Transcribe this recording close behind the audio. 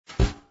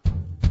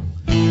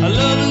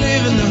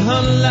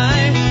hunt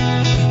life,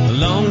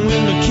 along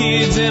with my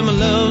kids and my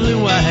lovely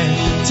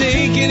wife.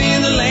 Taking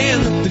in the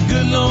land that the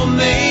good Lord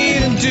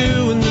made, and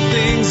doing the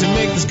things that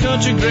make this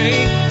country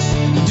great.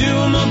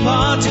 Doing my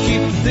part to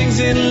keep the things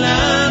in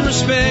line,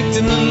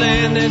 respecting the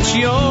land that's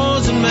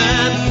yours and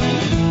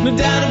mine. No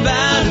doubt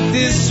about it,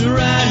 this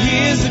right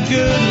here's the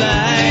good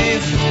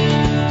life.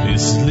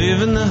 This is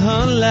living the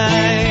hunt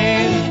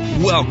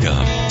life.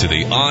 Welcome to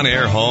the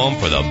on-air home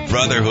for the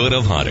Brotherhood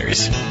of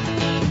Hunters.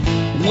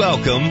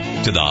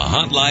 Welcome to the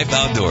Hunt Life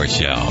Outdoor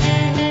Show.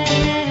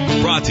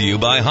 Brought to you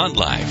by Hunt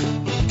Life.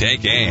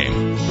 Take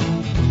aim.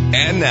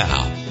 And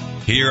now,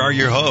 here are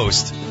your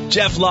hosts,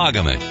 Jeff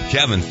Lageman,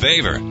 Kevin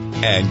Favor,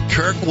 and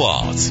Kirk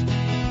Waltz.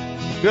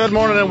 Good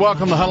morning and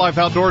welcome to the Hunt Life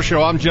Outdoor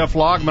Show. I'm Jeff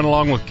Lageman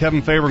along with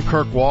Kevin Favor and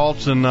Kirk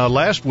Waltz. And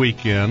last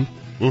weekend,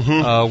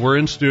 we're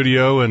in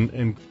studio,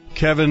 and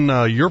Kevin,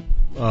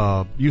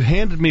 you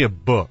handed me a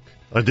book.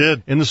 I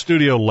did. In the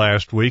studio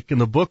last week,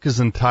 and the book is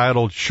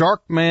entitled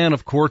Sharkman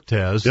of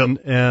Cortez, yep.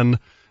 and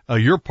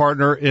your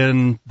partner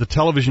in the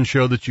television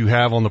show that you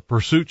have on the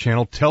Pursuit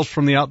Channel, Tales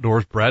from the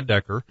Outdoors, Brad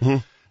Decker,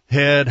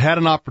 had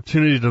an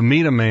opportunity to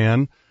meet a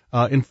man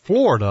in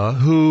Florida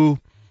who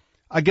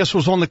I guess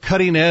was on the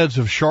cutting edge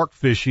of shark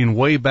fishing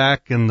way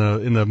back in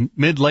the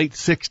mid-late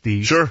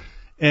 60s. Sure.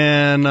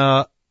 And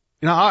I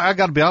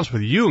got to be honest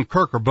with you, you and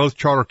Kirk are both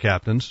charter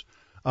captains.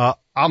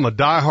 I'm a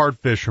diehard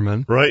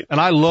fisherman. Right. And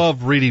I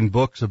love reading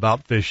books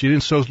about fishing.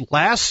 And so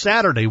last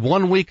Saturday,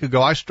 1 week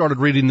ago, I started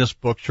reading this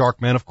book,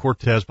 Sharkman of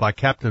Cortez, by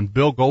Captain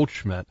Bill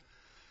Goldschmitt.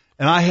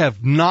 And I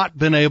have not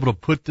been able to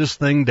put this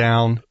thing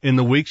down in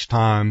the week's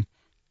time,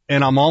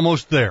 and I'm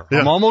almost there. Yeah.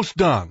 I'm almost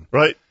done.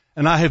 Right.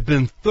 And I have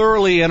been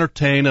thoroughly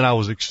entertained, and I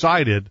was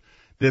excited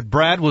that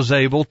Brad was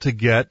able to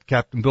get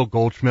Captain Bill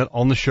Goldschmitt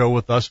on the show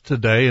with us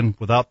today. And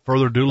without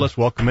further ado, let's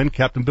welcome in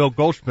Captain Bill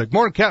Goldschmitt. Good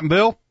morning, Captain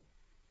Bill.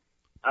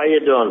 How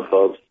you doing,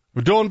 folks?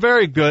 We're doing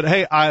very good.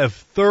 Hey, I have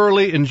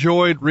thoroughly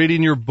enjoyed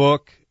reading your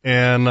book,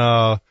 and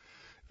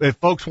if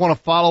folks want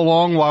to follow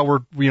along while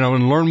we're,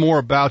 and learn more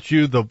about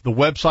you, the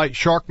website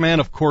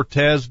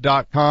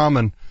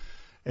sharkmanofcortez.com,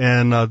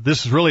 and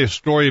this is really a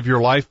story of your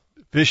life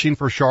fishing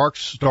for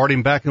sharks,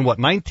 starting back in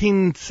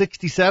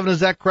 1967? Is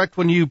that correct?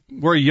 When you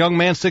were a young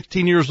man,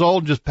 16 years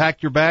old, just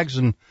packed your bags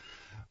and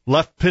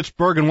left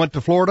Pittsburgh and went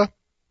to Florida?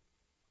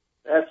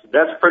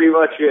 That's pretty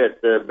much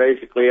it.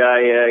 Basically,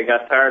 I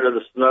got tired of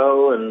the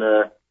snow and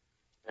the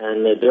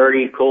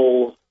dirty,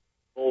 coal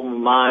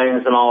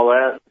mines and all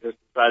that. Just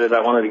decided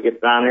I wanted to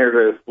get down here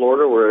to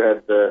Florida, where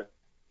it had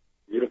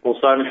beautiful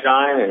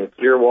sunshine and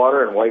clear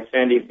water and white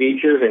sandy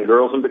beaches and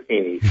girls in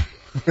bikinis.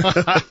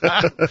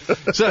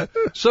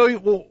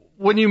 So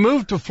when you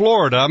moved to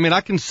Florida, I mean,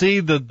 I can see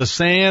the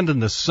sand and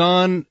the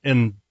sun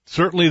and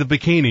certainly the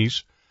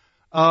bikinis.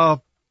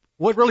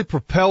 What really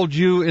propelled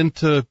you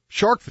into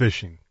shark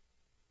fishing?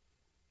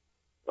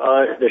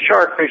 The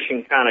shark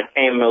fishing kind of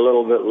came a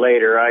little bit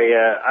later.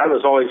 I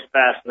was always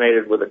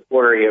fascinated with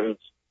aquariums.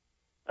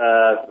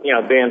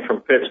 Being from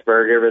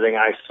Pittsburgh, everything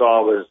I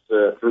saw was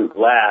through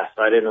glass.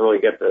 I didn't really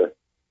get to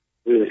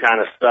do the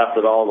kind of stuff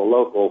that all the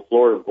local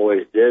Florida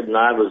boys did, and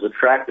I was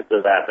attracted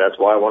to that. That's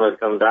why I wanted to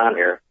come down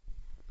here.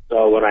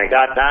 So when I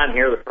got down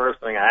here, the first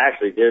thing I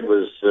actually did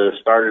was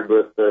started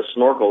with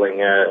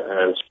snorkeling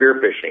and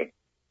spearfishing.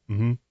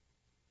 Mm-hmm.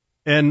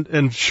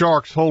 And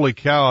sharks, holy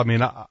cow! I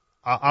mean,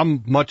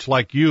 I'm much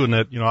like you in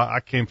that, I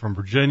came from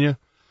Virginia.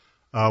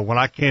 When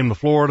I came to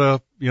Florida,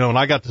 and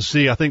I got to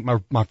see, I think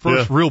my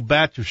first real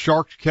batch of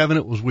sharks, Kevin,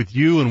 it was with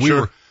you, and we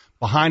were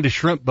behind a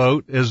shrimp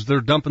boat as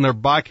they're dumping their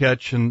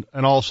bycatch, and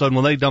all of a sudden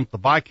when they dumped the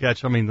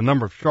bycatch, I mean, the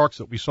number of sharks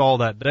that we saw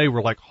that day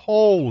were like,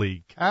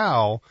 holy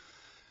cow.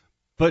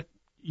 But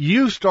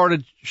you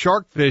started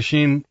shark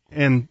fishing,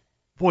 and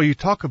boy, you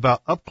talk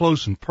about up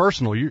close and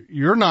personal.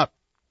 You're not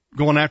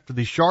going after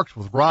these sharks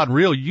with rod and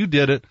reel. You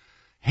did it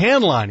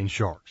hand lining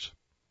sharks.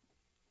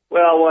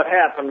 Well, what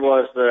happened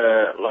was,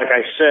 like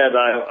I said,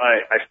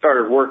 I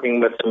started working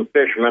with some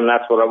fishermen.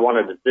 That's what I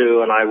wanted to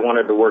do, and I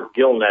wanted to work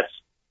gill nets.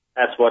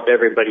 That's what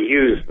everybody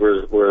used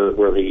were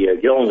the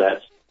gill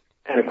nets,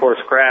 and of course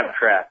crab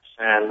traps.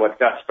 And what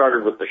got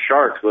started with the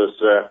sharks was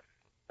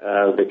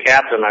the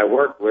captain I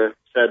worked with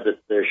said that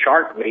the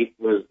shark meat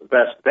was the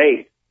best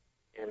bait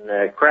in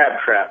crab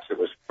traps. It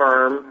was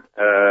firm,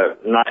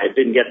 it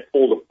didn't get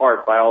pulled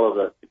apart by all of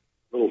the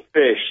little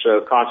fish.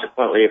 So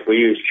consequently, if we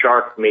used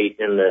shark meat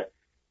in the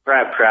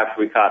crab traps,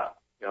 we caught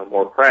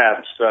more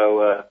crabs.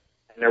 So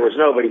and there was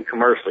nobody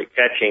commercially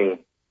catching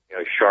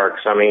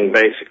sharks. I mean,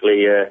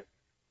 basically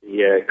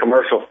the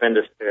commercial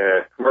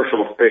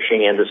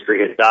fishing industry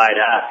had died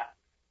out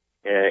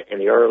in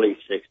the early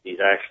 60s,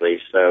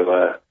 actually.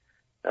 So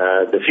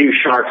the few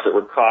sharks that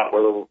were caught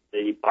were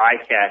the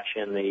bycatch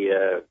and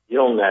the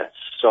gill nets.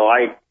 So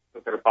I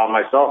took it upon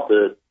myself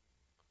to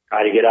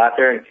try to get out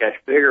there and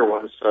catch bigger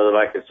ones so that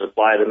I could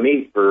supply the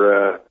meat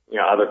for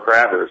other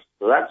crabbers.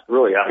 So that's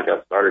really how I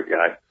got started,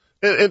 guy.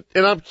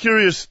 And I'm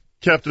curious,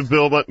 Captain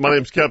Bill. My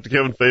name's Captain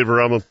Kevin Favor.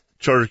 I'm a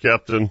charter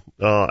captain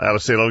out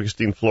of St.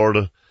 Augustine,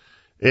 Florida.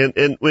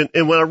 And when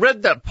I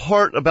read that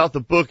part about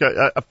the book,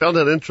 I found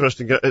that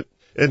interesting.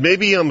 And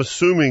maybe I'm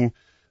assuming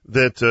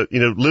that,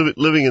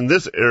 living in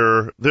this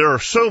era, there are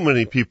so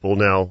many people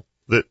now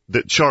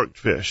that shark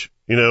fish,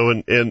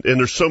 and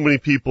there's so many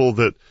people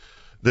that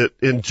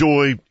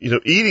enjoy,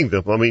 eating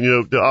them. I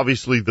mean,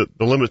 obviously the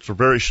limits are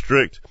very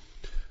strict.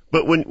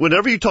 But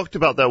whenever you talked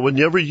about that,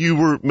 whenever you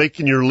were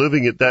making your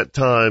living at that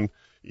time,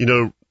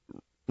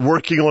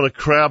 working on a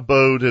crab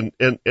boat and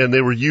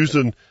they were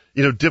using,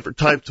 different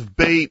types of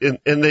bait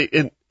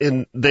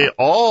and they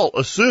all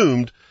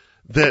assumed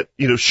that,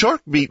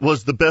 shark meat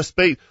was the best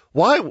bait.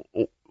 Why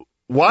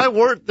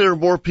weren't there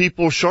more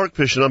people shark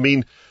fishing? I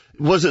mean,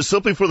 was it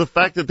simply for the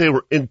fact that they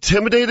were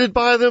intimidated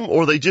by them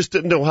or they just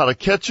didn't know how to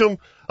catch them?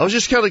 I was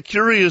just kind of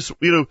curious,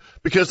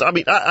 because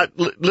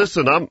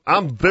listen,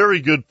 I'm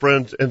very good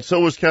friends, and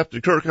so is Captain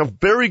Kirk. I'm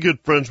very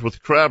good friends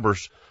with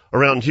crabbers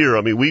around here.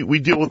 I mean, we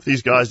deal with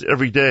these guys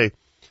every day.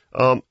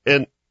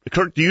 And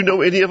Kirk, do you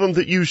know any of them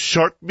that use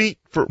shark meat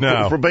for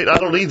bait? I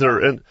don't either.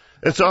 And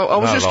so I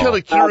was just kind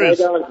of curious.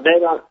 No,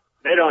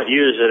 they don't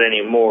use it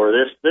anymore.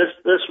 This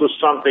was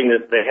something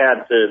that they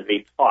had to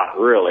be taught,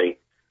 really.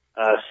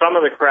 Some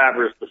of the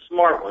crabbers, the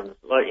smart ones,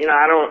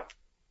 I don't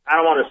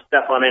want to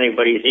step on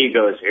anybody's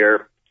egos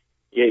here.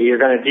 You're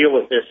going to deal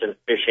with this in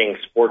fishing,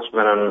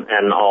 sportsmen,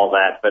 and all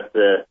that. But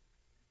the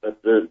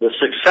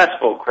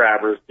successful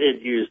crabbers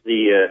did use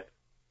the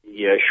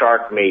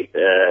shark meat.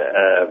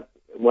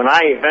 When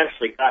I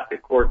eventually got to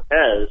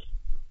Cortez,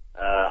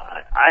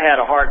 I had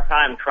a hard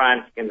time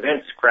trying to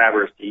convince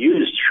crabbers to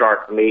use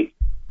shark meat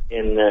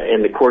in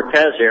the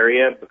Cortez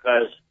area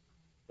because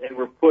they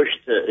were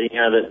pushed to,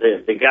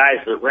 the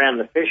guys that ran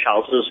the fish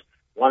houses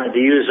wanted to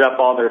use up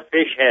all their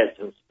fish heads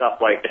and stuff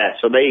like that.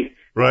 So they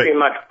pretty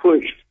much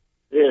pushed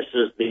this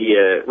as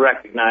the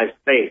recognized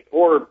bait,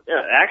 or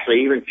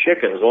actually even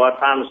chickens. A lot of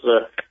times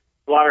the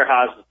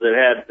slaughterhouses that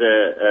had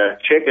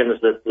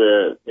chickens that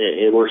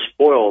were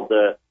spoiled,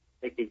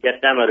 they could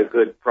get them at a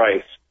good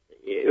price.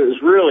 It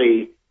was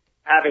really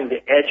having to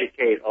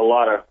educate a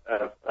lot of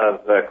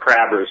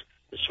crabbers.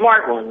 The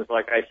smart ones,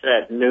 like I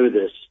said, knew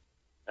this,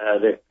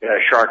 that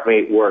shark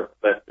meat worked,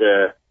 but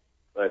the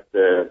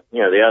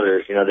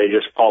others, they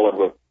just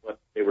followed what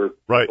they were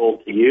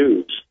told to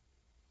use.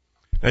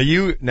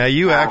 Now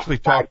you actually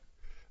talk,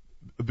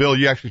 Bill,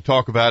 you actually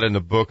talk about in the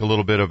book a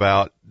little bit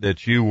about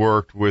that you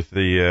worked with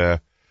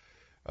the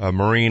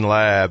marine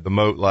lab, the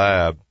Moat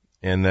lab,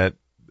 and that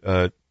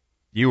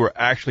you were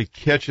actually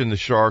catching the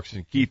sharks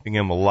and keeping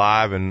them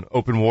alive in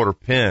open water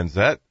pens.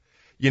 That,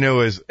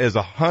 as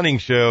a hunting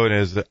show and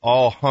as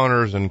all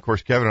hunters, and of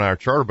course Kevin and I are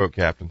charter boat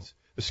captains.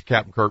 This is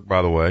Captain Kirk,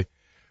 by the way.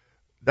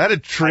 That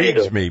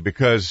intrigues me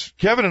because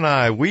Kevin and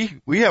I,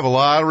 we have a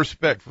lot of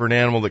respect for an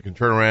animal that can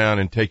turn around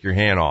and take your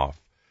hand off.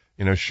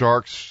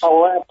 Sharks.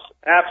 Oh,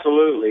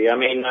 absolutely. I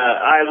mean,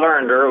 I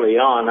learned early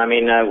on. I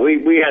mean,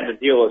 we had to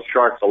deal with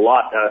sharks a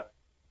lot,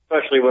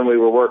 especially when we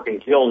were working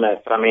gill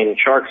nets. I mean,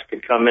 sharks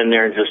could come in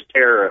there and just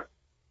tear a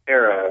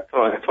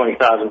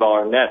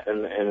 $20,000 net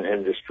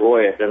and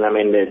destroy it. And I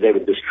mean, they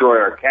would destroy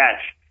our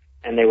catch,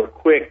 and they were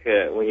quick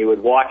when you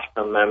would watch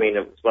them. I mean,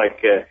 it was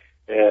like a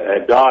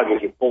dog,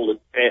 if you pulled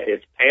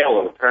its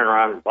tail, it would turn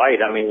around and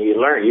bite. I mean, you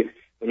learn,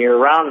 when you're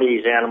around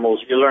these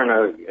animals, you learn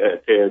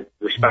to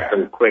respect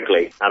them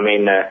quickly. I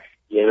mean,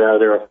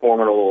 they're a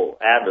formidable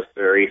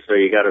adversary, so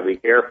you got to be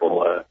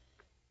careful.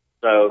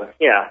 I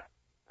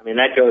mean,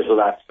 that goes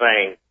without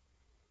saying.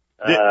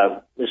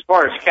 As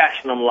far as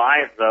catching them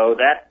live, though,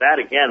 that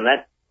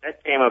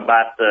came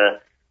about a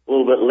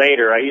little bit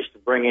later. I used to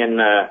bring in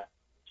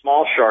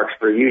small sharks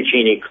for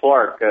Eugenie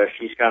Clark.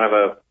 She's kind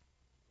of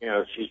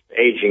she's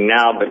aging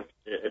now, but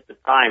at the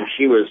time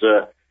she was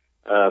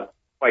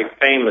quite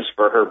famous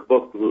for her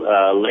book,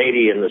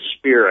 Lady and the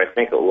Spear, I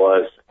think it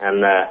was.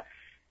 And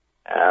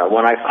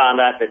when I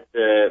found out that,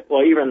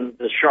 even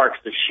the sharks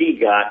that she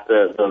got,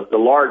 the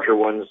larger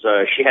ones,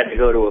 she had to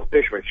go to a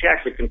fisherman. She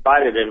actually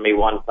confided in me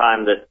one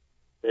time that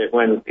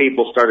when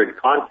people started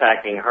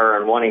contacting her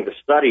and wanting to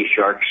study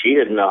sharks, she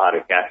didn't know how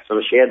to catch them.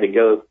 So she had to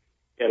go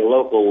get a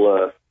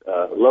local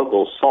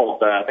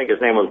salt. I think his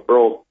name was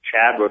Earl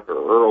Chadwick,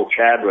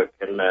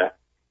 and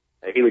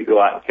he would go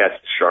out and catch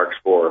the sharks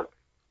for her.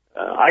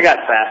 I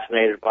got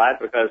fascinated by it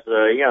because,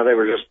 they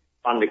were just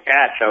fun to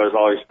catch. I was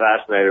always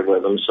fascinated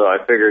with them, so I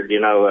figured,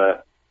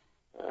 that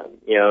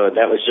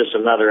was just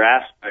another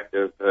aspect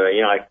of,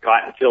 I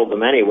caught and killed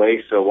them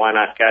anyway, so why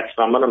not catch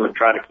some of them and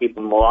try to keep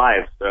them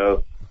alive?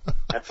 So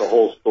that's a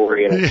whole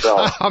story in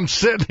itself. I'm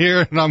sitting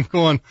here and I'm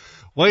going,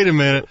 wait a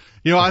minute.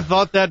 I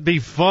thought that'd be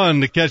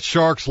fun to catch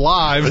sharks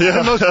live. Yeah.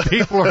 And most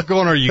people are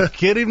going, are you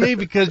kidding me?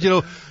 Because,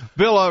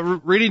 Bill,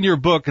 reading your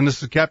book, and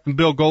this is Captain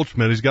Bill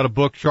Goldschmitt. He's got a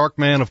book,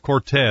 Sharkman of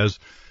Cortez.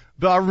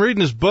 But I'm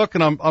reading his book,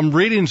 and I'm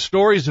reading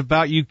stories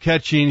about you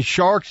catching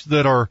sharks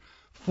that are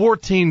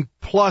 14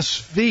 plus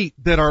feet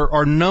that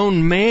are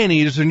known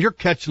man-eaters, and you're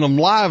catching them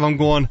live. I'm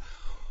going,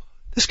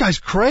 this guy's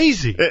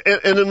crazy.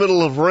 In the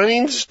middle of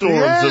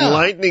rainstorms and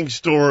lightning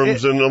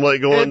storms, and I'm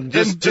like going,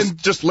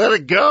 just let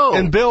it go.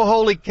 And Bill,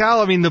 holy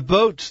cow, I mean, the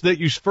boats that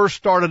you first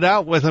started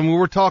out with, I mean,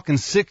 we're talking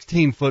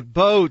 16-foot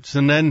boats,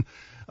 and then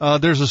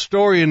there's a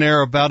story in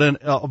there about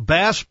a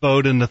bass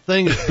boat, and the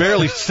thing is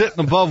barely sitting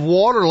above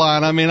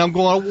waterline. I mean, I'm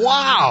going,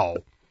 wow.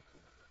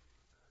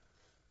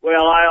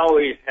 Well,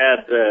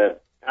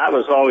 I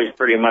was always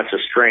pretty much a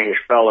strange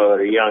fellow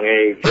at a young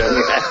age.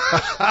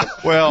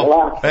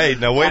 Well, hey,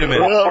 now wait a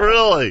minute. Well,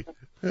 really?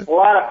 A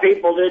lot of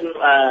people didn't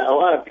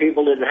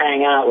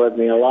hang out with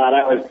me a lot.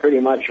 I was pretty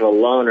much of a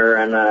loner,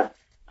 and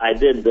I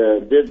did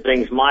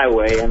things my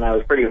way, and I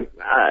was pretty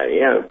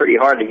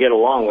hard to get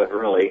along with,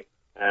 really.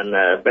 And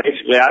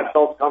basically, I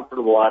felt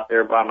comfortable out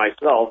there by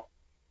myself.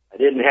 I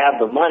didn't have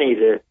the money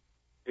to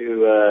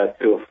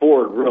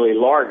afford really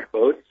large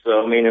boats,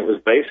 so I mean, it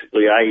was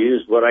basically I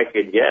used what I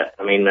could get.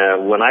 I mean,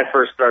 when I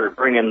first started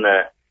bringing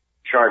the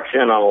sharks in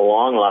on a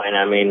long line,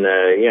 I mean,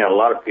 a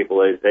lot of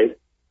people a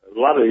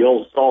lot of the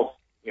old salts,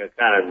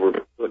 kind of were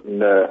putting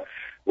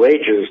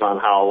wagers on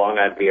how long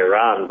I'd be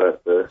around,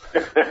 but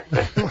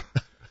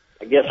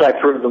I guess I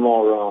proved them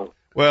all wrong.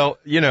 Well,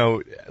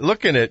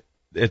 looking at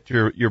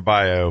your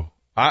bio,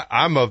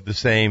 I'm of the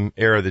same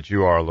era that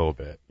you are a little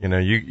bit.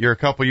 You're a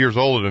couple years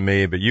older than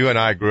me, but you and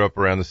I grew up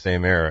around the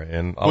same era,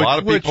 and a lot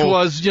of people, which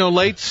was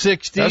late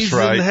 '60s. That's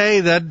right. And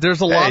hey,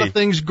 there's a lot of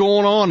things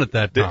going on at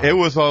that time. It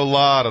was a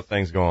lot of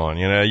things going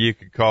on. You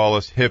could call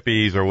us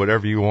hippies or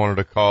whatever you wanted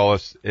to call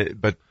us,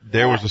 but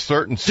there was a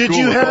certain school. Did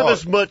you have thought.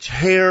 as much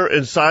hair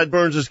and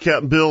sideburns as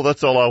Captain Bill?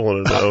 That's all I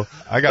want to know.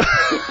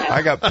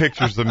 I got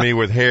pictures of me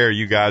with hair.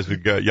 You guys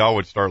y'all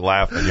would start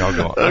laughing. Y'all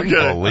go,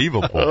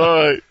 unbelievable. All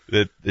right.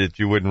 That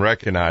you wouldn't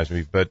recognize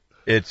me. But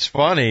it's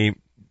funny.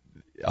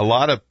 A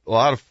lot of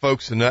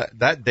folks in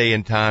that day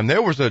and time,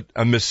 there was a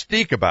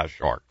mystique about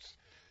sharks.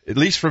 At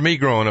least for me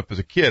growing up as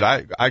a kid.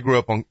 I grew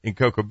up in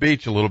Cocoa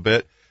Beach a little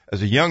bit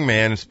as a young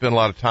man and spent a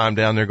lot of time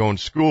down there going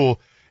to school.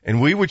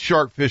 And we would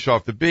shark fish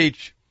off the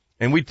beach,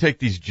 and we'd take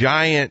these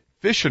giant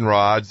fishing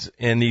rods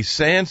and these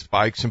sand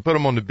spikes and put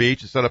them on the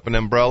beach and set up an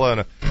umbrella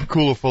and a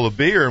cooler full of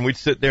beer, and we'd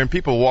sit there and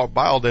people would walk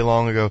by all day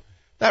long and go,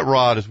 that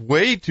rod is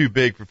way too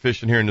big for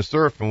fishing here in the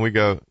surf. And we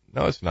go,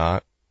 no, it's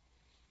not.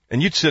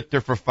 And you'd sit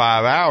there for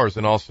 5 hours,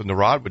 and all of a sudden the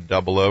rod would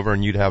double over,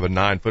 and you'd have a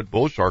 9-foot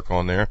bull shark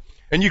on there,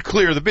 and you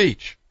clear the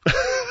beach.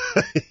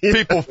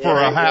 People for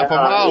a half a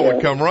mile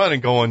would come running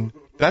going,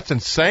 that's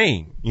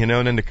insane.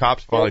 And then the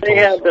cops finally told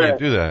us you can't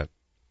do that.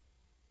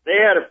 They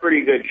had a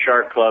pretty good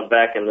shark club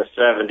back in the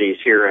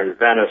 70s here in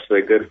Venice. A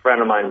good friend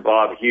of mine,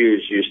 Bob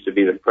Hughes, used to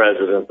be the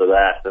president of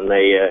that, and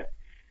they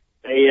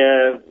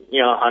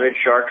hunted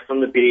sharks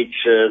from the beach,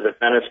 the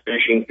Venice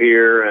Fishing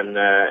Pier, and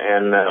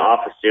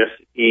off of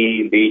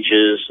Siskiyou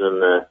beaches,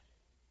 and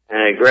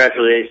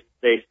gradually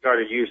they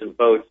started using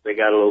boats. They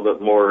got a little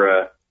bit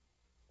more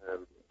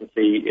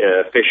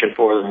fishing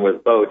for them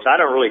with boats. I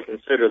don't really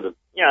consider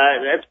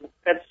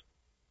that's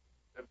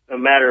a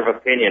matter of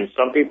opinion.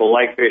 Some people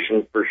like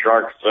fishing for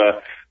sharks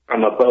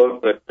from a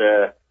boat, but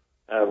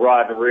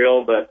rod and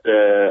reel, but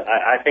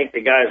I think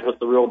the guys with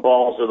the real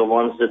balls are the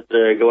ones that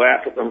go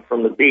after them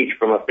from the beach,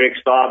 from a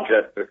fixed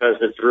object, because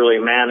it's really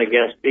man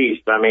against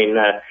beast. I mean,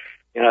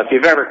 if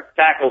you've ever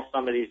tackled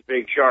some of these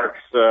big sharks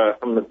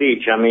from the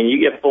beach, I mean, you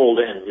get pulled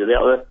in.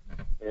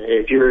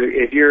 If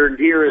your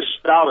gear is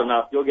stout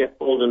enough, you'll get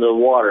pulled into the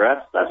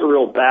water. That's a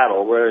real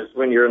battle. Whereas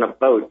when you're in a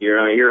boat,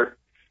 you're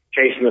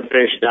chasing the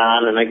fish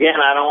down. And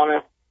again, I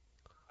don't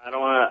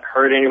want to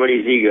hurt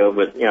anybody's ego,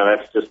 but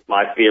that's just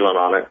my feeling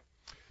on it.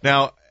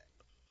 Now,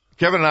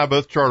 Kevin and I are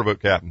both charter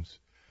boat captains.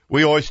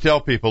 We always tell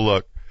people,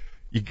 look,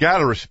 you got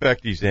to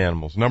respect these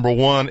animals. Number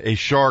one, a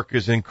shark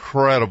is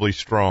incredibly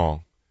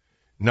strong.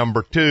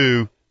 Number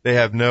two, they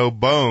have no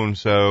bone,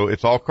 so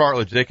it's all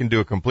cartilage. They can do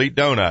a complete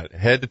donut,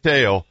 head to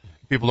tail.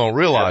 People don't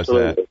realize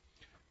that.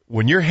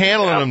 When you're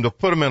handling them to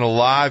put them in a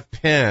live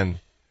pen,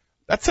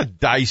 that's a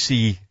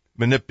dicey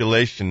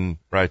manipulation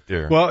right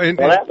there. Well, and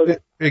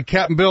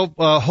Captain Bill,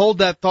 hold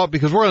that thought,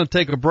 because we're going to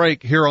take a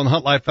break here on the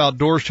Hunt Life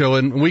Outdoor Show,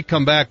 and when we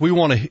come back, we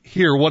want to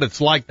hear what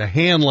it's like to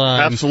hand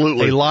line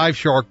a live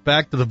shark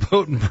back to the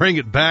boat and bring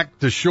it back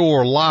to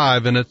shore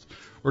live. And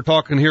we're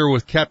talking here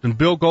with Captain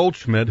Bill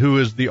Goldschmitt, who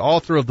is the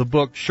author of the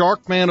book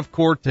Sharkman of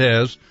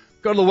Cortez.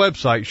 Go to the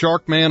website,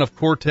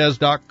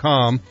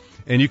 sharkmanofcortez.com,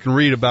 and you can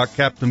read about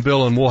Captain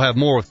Bill, and we'll have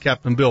more with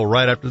Captain Bill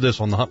right after this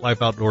on the Hunt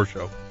Life Outdoor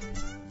Show.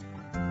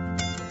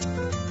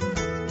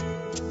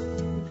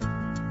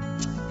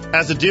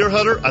 As a deer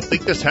hunter, I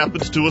think this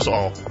happens to us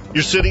all.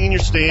 You're sitting in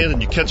your stand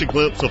and you catch a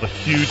glimpse of a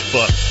huge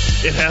buck.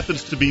 It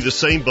happens to be the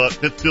same buck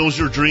that fills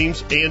your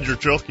dreams and your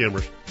trail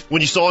cameras.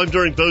 When you saw him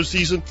during bow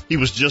season, he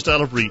was just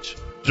out of reach.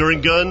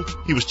 During gun,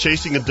 he was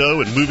chasing a doe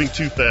and moving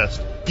too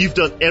fast. You've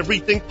done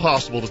everything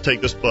possible to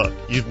take this buck.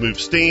 You've moved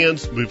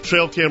stands, moved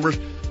trail cameras.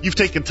 You've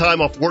taken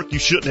time off work you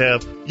shouldn't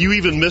have. You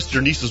even missed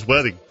your niece's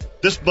wedding.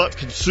 This buck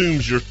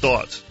consumes your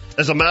thoughts.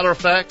 As a matter of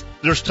fact,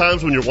 there's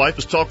times when your wife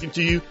is talking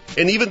to you,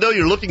 and even though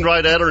you're looking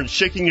right at her and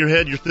shaking your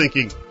head, you're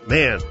thinking,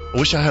 man, I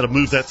wish I had to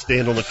move that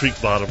stand on the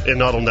creek bottom and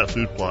not on that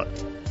food plot.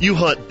 You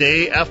hunt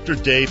day after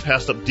day,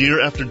 pass up deer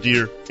after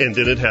deer, and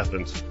then it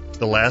happens.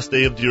 The last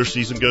day of deer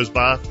season goes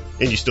by,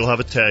 and you still have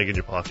a tag in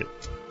your pocket.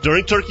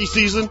 During turkey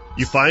season,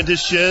 you find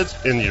his sheds,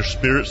 and your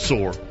spirits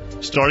soar.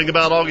 Starting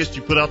about August,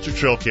 you put out your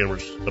trail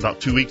cameras. About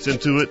 2 weeks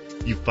into it,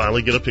 you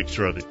finally get a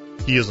picture of it.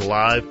 He is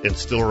alive and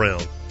still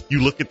around.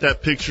 You look at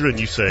that picture and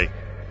you say,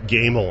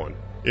 game on.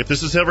 If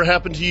this has ever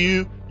happened to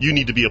you, you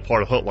need to be a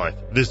part of Hunt Life.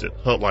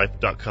 Visit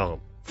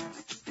huntlife.com.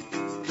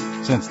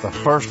 Since the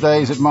first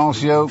days at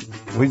Mossy Oak,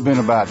 we've been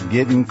about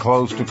getting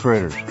close to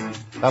critters.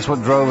 That's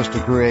what drove us to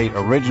create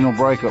Original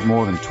Breakup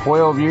more than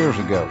 12 years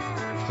ago.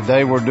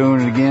 Today we're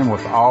doing it again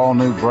with all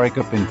new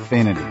Breakup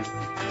Infinity.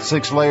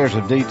 6 layers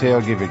of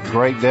detail give it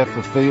great depth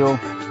of field.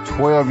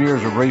 12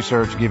 years of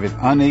research give it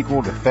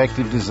unequaled,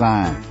 effective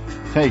design.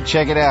 Hey,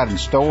 check it out in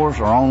stores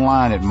or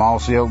online at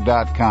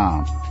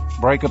mossyoak.com.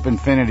 Breakup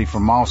Infinity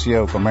from Mossy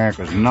Oak,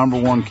 America's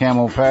 #1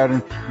 camo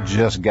pattern,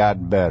 just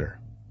got better.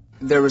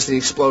 There was the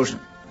explosion,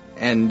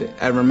 and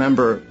I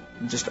remember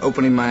just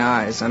opening my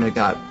eyes, and I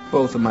got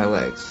both of my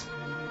legs.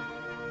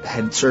 I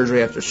had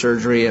surgery after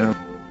surgery, and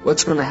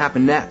what's going to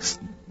happen next?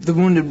 The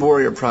Wounded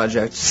Warrior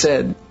Project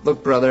said,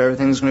 look, brother,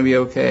 everything's going to be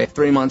okay.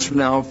 3 months from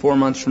now, 4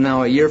 months from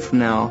now, a year from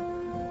now,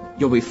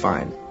 you'll be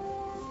fine.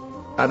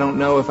 I don't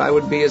know if I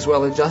would be as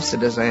well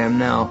adjusted as I am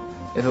now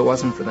if it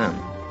wasn't for them.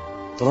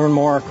 To learn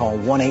more, call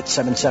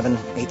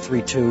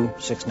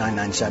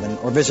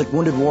 1-877-832-6997 or visit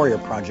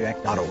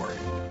woundedwarriorproject.org.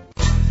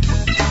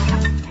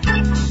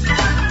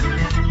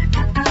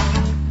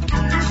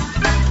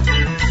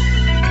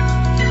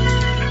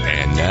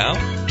 And now,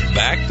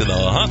 back to the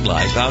Hunt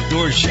Life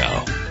Outdoors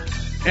Show.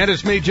 And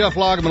it's me, Jeff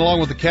Loggeman, along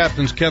with the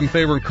captains, Kevin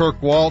Faber and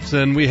Kirk Waltz,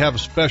 and we have a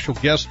special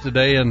guest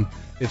today, and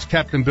it's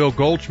Captain Bill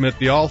Goldschmitt,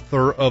 the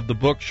author of the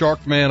book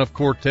Sharkman of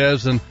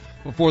Cortez. And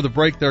before the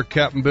break there,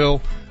 Captain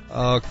Bill,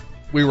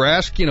 we were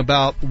asking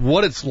about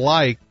what it's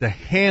like to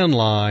hand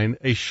line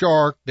a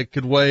shark that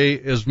could weigh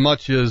as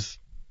much as,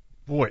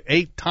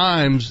 8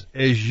 times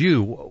as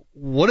you.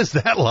 What is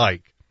that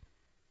like?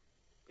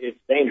 It's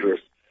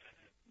dangerous.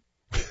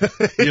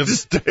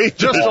 It's dangerous.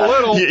 Just a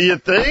little. You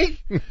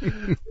think?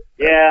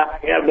 Yeah,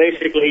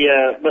 basically,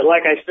 but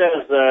like I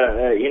said,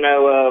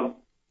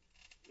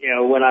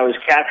 when I was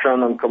capturing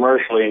them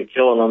commercially and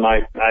killing them,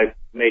 I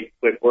made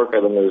quick work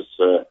of them as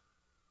soon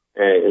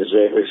as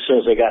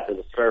they got to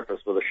the surface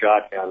with a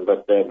shotgun.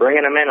 But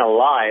bringing them in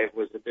alive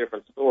was a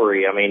different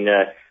story. I mean,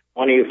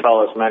 one of you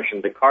fellows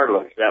mentioned the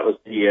cartilage. That was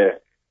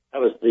the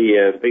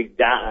big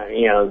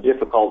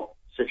difficult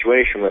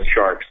situation with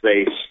sharks.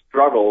 They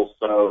struggle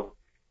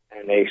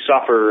and they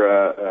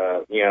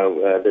suffer,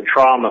 the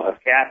trauma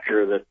of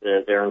capture that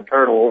their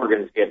internal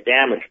organs get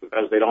damaged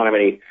because they don't have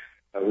any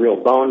real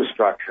bone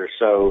structure.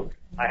 So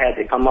I had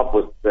to come up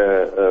with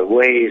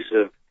ways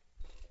of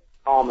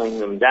calming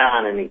them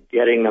down and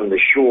getting them to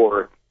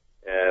shore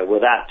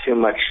without too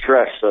much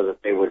stress so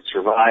that they would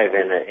survive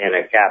in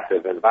a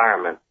captive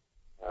environment.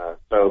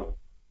 So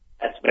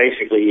that's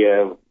basically,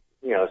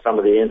 some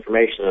of the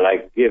information that I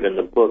give in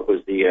the book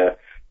was the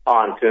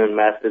pontoon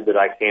method that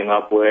I came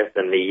up with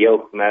and the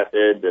yoke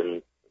method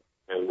and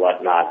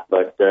whatnot.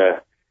 But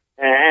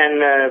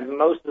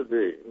most of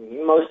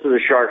the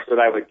sharks that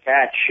I would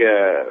catch,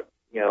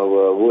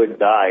 would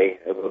die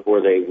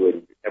before they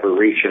would ever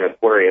reach an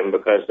aquarium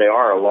because they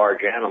are a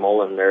large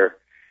animal and they're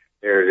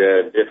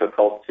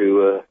difficult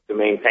to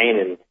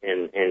maintain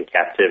in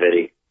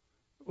captivity.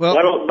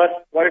 Well,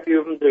 but quite a few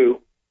of them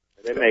do.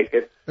 They make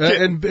it.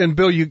 And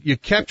Bill, you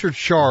captured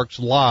sharks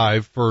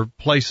live for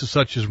places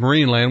such as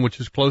Marineland,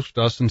 which is close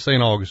to us in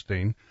St.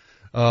 Augustine,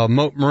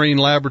 Marine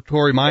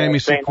Laboratory, Miami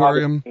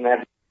Seaquarium.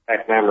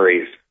 Back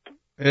memories.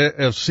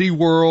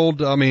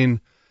 SeaWorld. I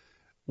mean,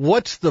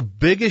 what's the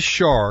biggest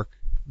shark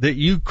that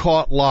you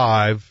caught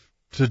live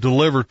to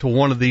deliver to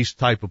one of these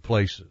type of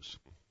places?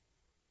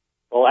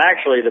 Well,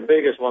 actually, the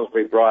biggest ones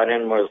we brought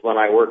in was when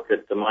I worked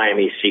at the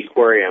Miami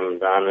Seaquarium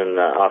down in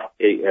off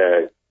Key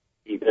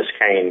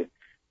Biscayne.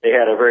 They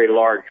had a very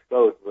large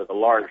boat with a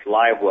large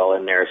live well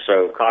in there,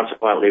 so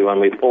consequently, when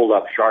we pulled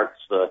up sharks,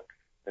 the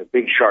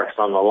big sharks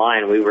on the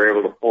line, we were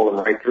able to pull them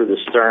right through the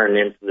stern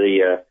into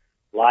the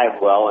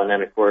live well, and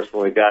then, of course,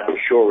 when we got to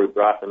shore, we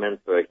brought them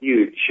into a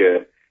huge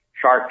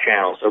shark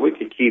channel, so we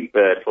could keep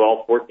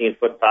 12,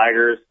 14-foot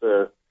tigers,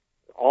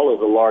 all of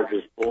the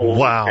largest bulls,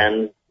 wow.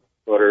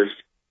 10-footers,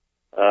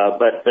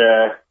 but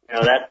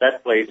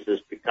that place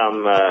has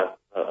become a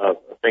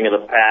thing of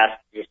the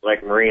past, just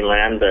like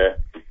Marineland.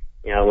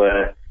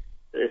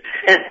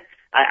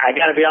 I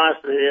got to be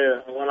honest with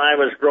you. When I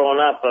was growing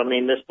up, I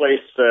mean, this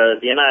place, the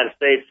United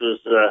States,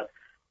 was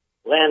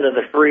land of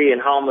the free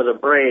and home of the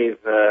brave.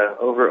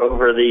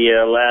 Over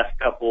the last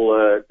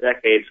couple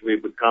decades,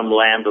 we've become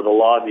land of the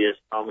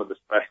lobbyists, home of the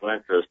special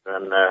interest,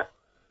 and the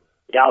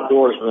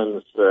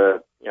outdoorsman's,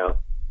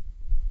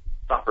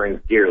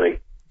 suffering dearly.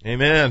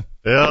 Amen.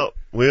 Yeah,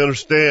 we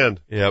understand.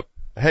 Yep.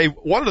 Hey,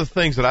 one of the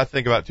things that I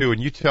think about too, and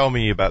you tell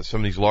me about some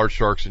of these large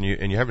sharks, and you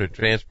having to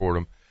transport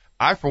them.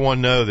 I, for one,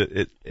 know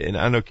that and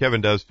I know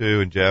Kevin does too,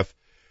 and Jeff,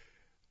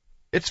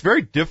 it's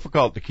very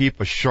difficult to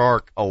keep a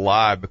shark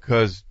alive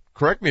because,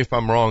 correct me if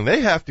I'm wrong, they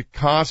have to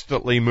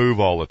constantly move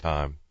all the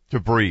time to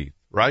breathe,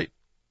 right?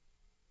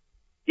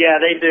 Yeah,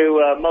 they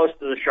do. Most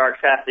of the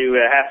sharks have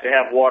to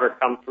have water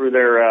come through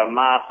their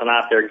mouth and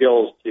out their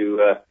gills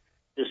to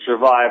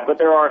survive. But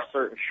there are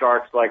certain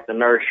sharks like the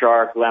nurse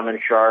shark, lemon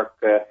shark.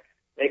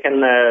 They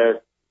can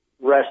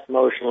rest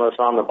motionless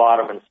on the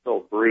bottom and still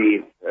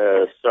breathe.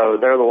 So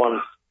they're the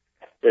ones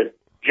that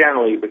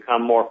generally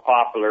become more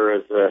popular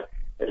as an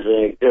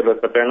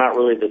exhibit, but they're not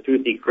really the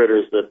toothy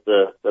critters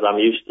that I'm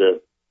used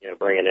to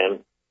bringing in.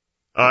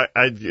 All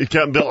right,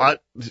 Captain Bill,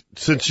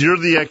 since you're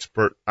the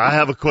expert, I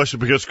have a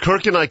question because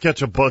Kirk and I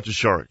catch a bunch of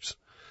sharks,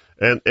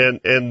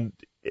 and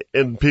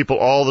people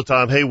all the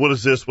time, hey, what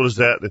is this? What is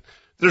that? And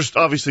there's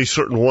obviously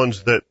certain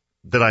ones that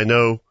I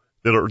know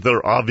that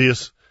are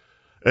obvious,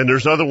 and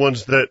there's other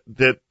ones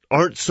that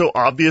aren't so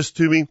obvious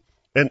to me,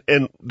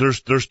 and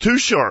there's two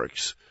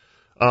sharks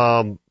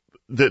that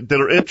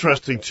are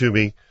interesting to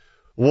me.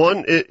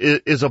 One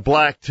is a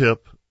black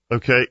tip,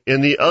 okay,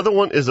 and the other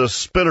one is a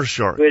spinner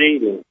shark. Good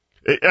eating.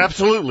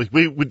 Absolutely.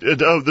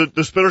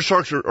 The spinner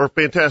sharks are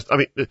fantastic. I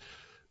mean,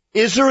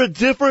 is there a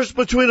difference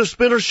between a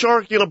spinner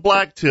shark and a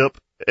black tip?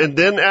 And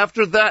then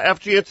after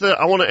you answer that,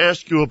 I want to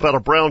ask you about a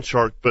brown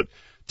shark, but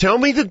tell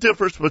me the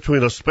difference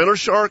between a spinner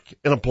shark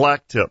and a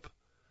black tip.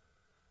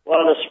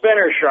 Well, the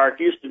spinner shark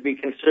used to be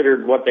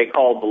considered what they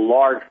called the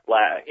large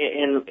black.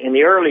 In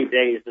the early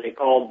days, they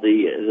called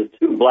the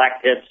two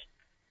black tips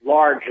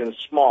large and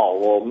small.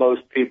 Well,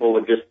 most people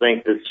would just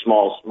think that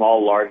small,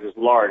 large is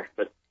large,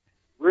 but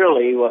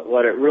really,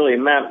 what it really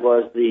meant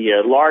was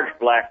the large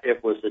black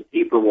tip was a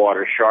deeper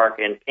water shark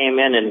and came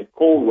in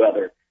cold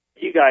weather.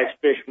 You guys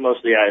fish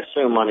mostly, I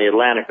assume, on the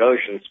Atlantic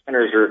Ocean.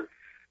 Spinners are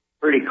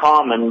pretty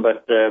common,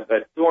 but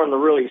during the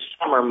really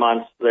summer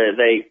months,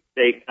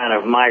 they kind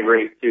of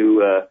migrate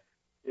to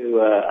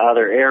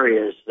other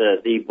areas.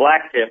 The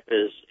black tip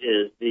is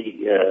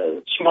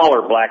the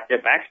smaller black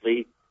tip.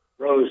 Actually,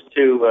 grows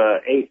to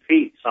 8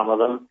 feet. Some of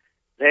them.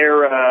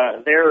 They're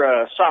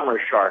a summer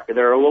shark.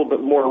 They're a little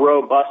bit more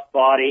robust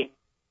body.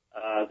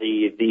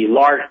 The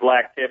large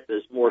black tip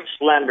is more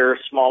slender,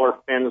 smaller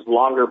fins,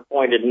 longer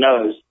pointed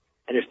nose,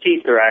 and his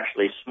teeth are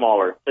actually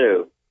smaller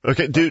too.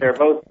 Okay, dude. They're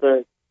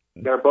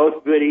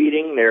both good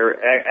eating. They're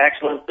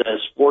excellent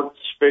sports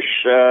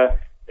fish.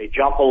 They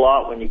jump a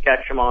lot when you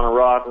catch them on a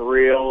rod and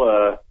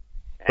reel.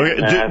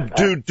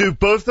 Do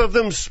both of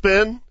them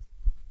spin?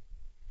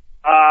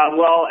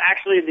 Well,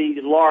 actually,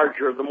 the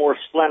larger, the more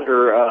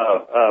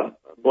slender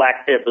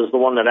black tip is the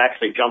one that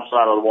actually jumps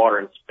out of the water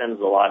and spins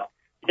a lot.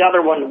 The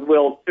other one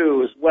will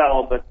too as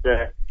well, but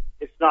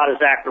it's not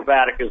as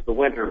acrobatic as the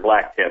winter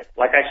black tip.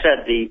 Like I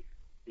said, the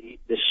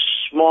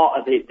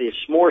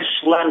more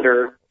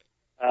slender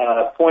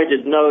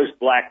pointed nosed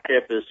black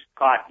tip is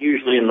caught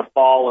usually in the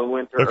fall and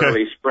winter,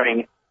 early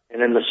spring,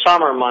 and in the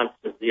summer months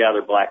is the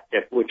other black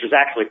tip, which is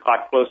actually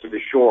caught closer to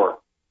shore.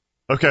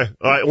 Okay.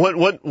 All right.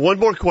 One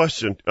more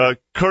question.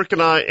 Kirk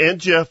and I and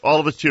Jeff, all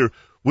of us here,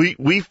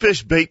 we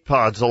fish bait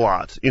pods a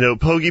lot.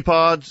 Pogey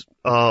pods.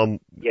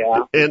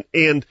 Yeah.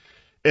 And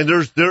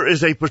there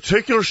is a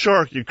particular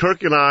shark.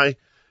 Kirk and I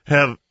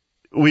have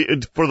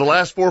for the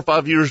last 4 or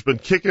 5 years been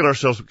kicking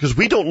ourselves because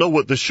we don't know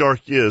what this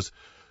shark is.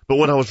 But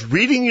when I was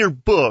reading your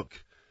book,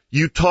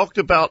 you talked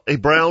about a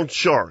brown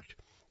shark,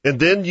 and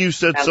then you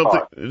said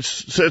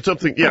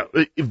something. Yeah,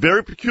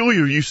 very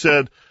peculiar. You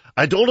said,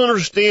 I don't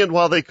understand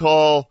why they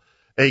call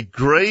a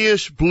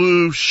grayish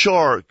blue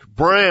shark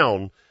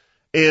brown,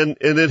 and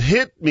it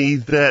hit me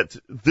that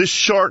this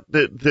shark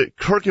that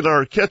Kirk and I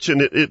are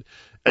catching,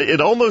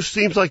 it almost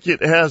seems like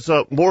it has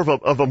more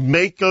of a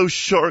mako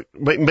shark,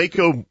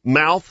 mako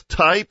mouth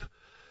type,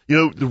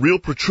 the real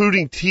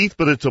protruding teeth,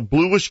 but it's a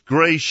bluish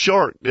gray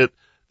shark that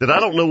I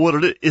don't know what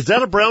it is. Is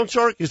that a brown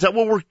shark? Is that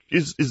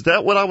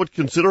what I would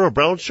consider a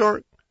brown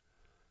shark?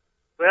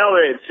 Well,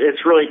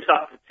 it's really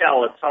tough to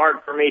tell. It's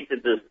hard for me to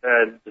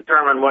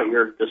determine what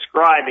you're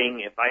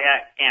describing if I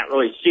can't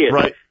really see it.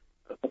 Right.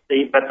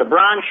 But the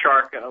brown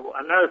shark,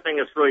 another thing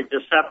that's really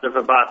deceptive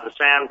about the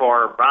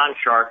sandbar brown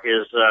shark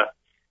is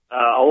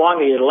along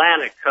the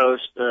Atlantic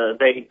coast,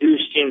 they do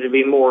seem to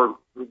be more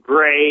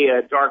gray,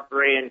 dark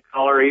gray in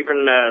color.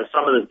 Even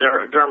some of the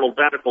dermal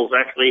denticles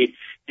actually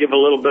give a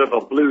little bit of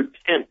a blue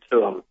tint to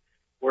them.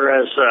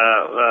 Whereas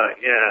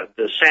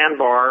the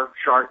sandbar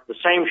shark, the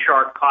same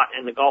shark caught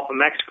in the Gulf of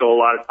Mexico, a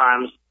lot of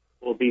times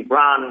will be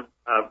brown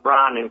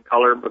in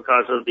color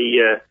because of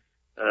the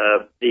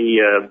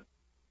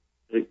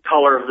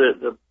color of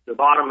the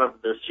bottom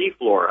of the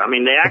seafloor. I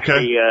mean, they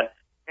actually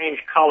change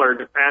color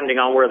depending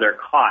on where they're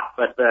caught,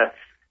 but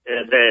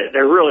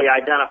they're really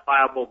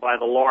identifiable by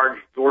the large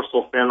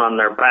dorsal fin on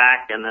their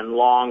back and then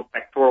long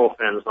pectoral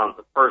fins on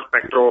the first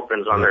pectoral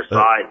fins on their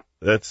side.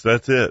 That's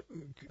it.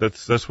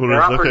 That's what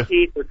their it is. Upper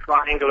teeth are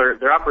triangular.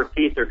 Their upper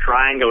teeth are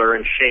triangular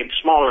in shape,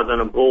 smaller than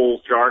a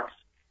bull shark's,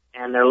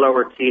 and their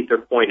lower teeth are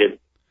pointed.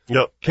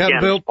 Yep. Captain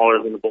Bill,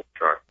 smaller than the bull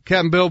shark.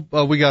 Captain Bill,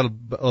 we got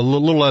a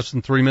little less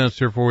than 3 minutes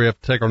here before we have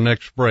to take our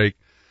next break.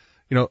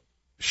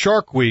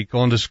 Shark Week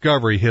on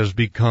Discovery has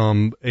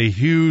become a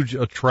huge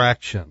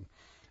attraction.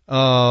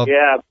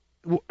 Yeah,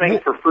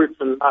 thanks for fruits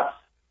and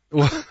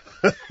nuts.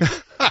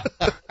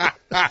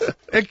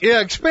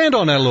 Yeah, expand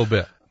on that a little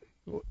bit.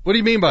 What do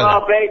you mean by that?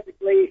 Well,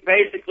 basically,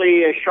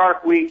 basically,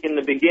 Shark Week in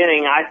the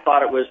beginning, I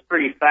thought it was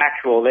pretty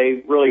factual.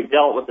 They really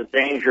dealt with the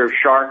danger of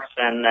sharks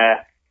and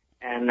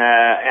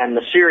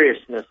the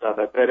seriousness of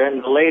it. But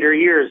in the later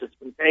years, it's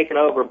been taken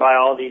over by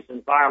all these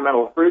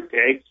environmental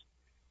fruitcakes,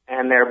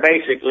 and they're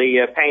basically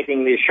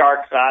painting the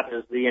sharks out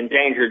as the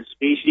endangered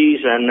species,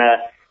 and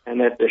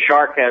that the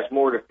shark has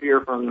more to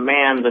fear from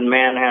man than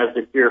man has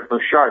to fear from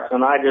sharks.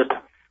 And I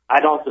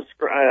don't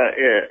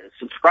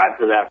subscribe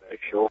to that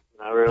visual.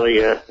 I really,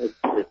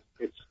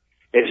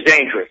 it's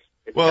dangerous.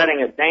 It's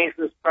setting a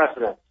dangerous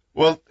precedent.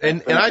 Well,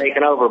 and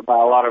taken over by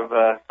a lot of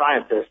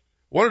scientists.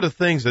 One of the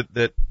things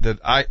that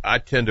I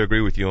tend to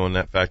agree with you on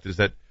that fact is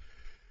that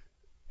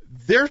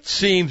there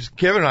seems,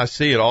 Kevin and I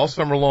see it all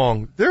summer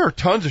long, there are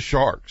tons of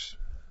sharks.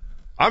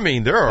 I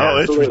mean, there are. Oh,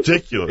 it's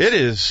ridiculous. It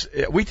is.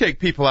 We take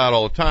people out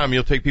all the time.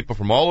 You'll take people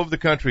from all over the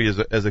country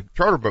as a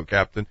charter boat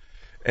captain,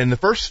 and the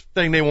first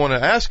thing they want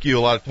to ask you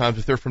a lot of times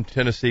if they're from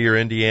Tennessee or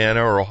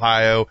Indiana or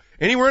Ohio,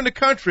 anywhere in the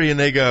country, and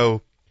they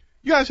go,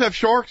 "You guys have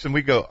sharks?" And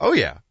we go, "Oh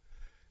yeah."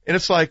 And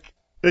it's like,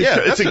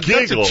 that's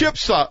a chip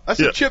shop. That's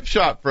a chip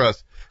shop for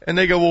us. And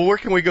they go, "Well, where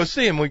can we go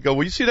see them?" We go,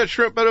 "Well, you see that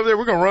shrimp boat over there?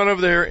 We're going to run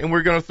over there and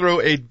we're going to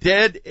throw a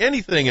dead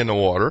anything in the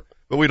water."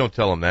 But we don't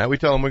tell them that. We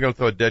tell them we're going to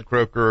throw a dead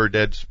croaker or a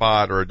dead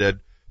spot or a dead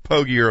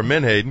pogie or a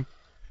menhaden.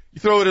 You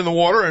throw it in the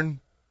water and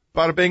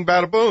bada bing,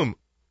 bada boom.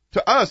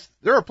 To us,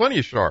 there are plenty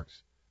of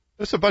sharks.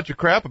 There's a bunch of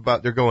crap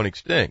about they're going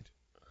extinct.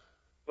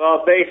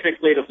 Well,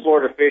 basically, the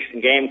Florida Fish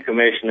and Game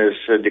Commission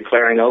is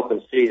declaring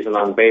open season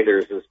on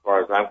bathers, as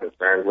far as I'm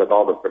concerned, with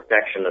all the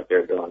protection that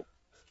they're doing.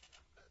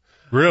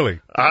 Really?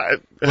 I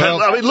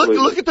mean,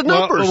 look at the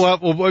numbers.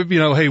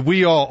 Well, hey,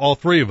 we all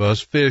three of us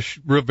fish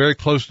very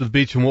close to the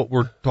beach, and what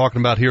we're talking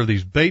about here are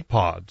these bait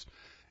pods.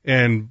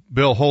 And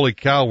Bill, holy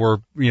cow, we're,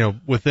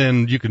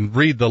 within, you can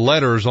read the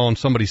letters on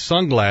somebody's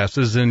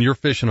sunglasses, and you're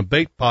fishing a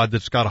bait pod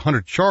that's got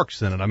 100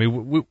 sharks in it. I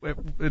mean,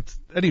 it's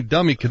any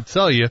dummy can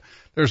tell you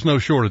there's no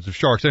shortage of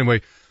sharks.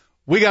 Anyway,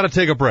 we got to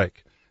take a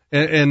break.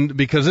 And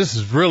because this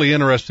is really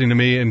interesting to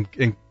me, and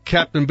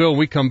Captain Bill,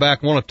 we come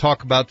back, want to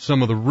talk about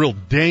some of the real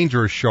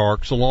dangerous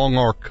sharks along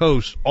our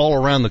coast all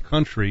around the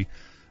country,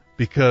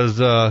 because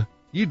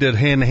you did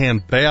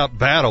hand-to-hand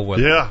battle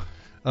with them. Yeah.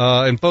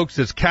 And folks,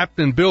 it's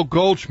Captain Bill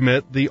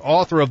Goldschmitt, the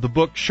author of the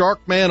book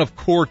Sharkman of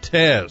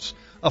Cortez,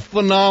 a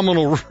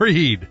phenomenal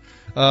read.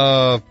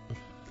 I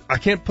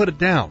can't put it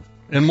down.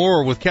 And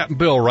more with Captain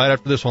Bill right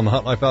after this on the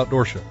Hunt Life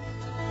Outdoor Show.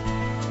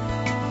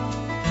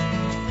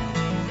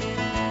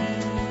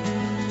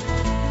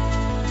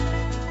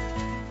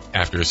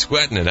 After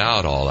sweating it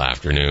out all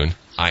afternoon,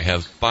 I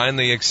have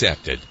finally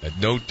accepted that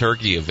no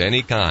turkey of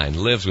any kind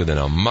lives within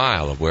a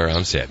mile of where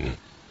I'm sitting.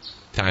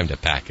 Time to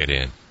pack it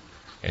in.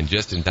 And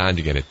just in time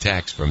to get a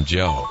text from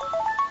Joe.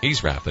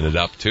 He's wrapping it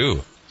up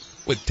too,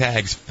 with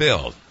tags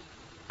filled.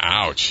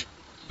 Ouch.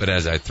 But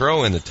as I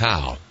throw in the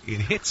towel, it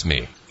hits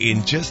me.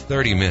 In just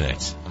 30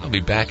 minutes, I'll be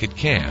back at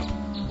camp.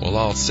 We'll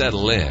all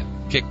settle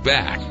in, kick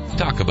back,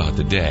 talk about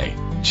the day,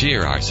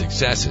 cheer our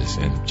successes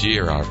and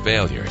jeer our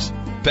failures.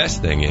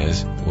 Best thing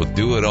is, we'll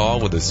do it all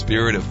with a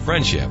spirit of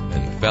friendship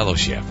and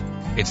fellowship.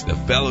 It's the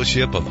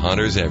fellowship of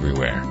hunters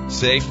everywhere,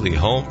 safely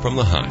home from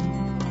the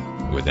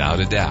hunt. Without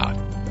a doubt,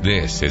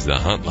 this is the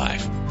Hunt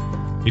Life.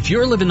 If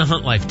you're living the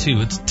Hunt Life too,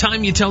 it's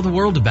time you tell the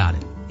world about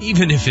it,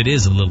 even if it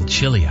is a little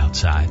chilly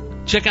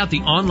outside. Check out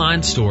the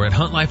online store at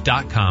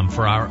huntlife.com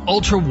for our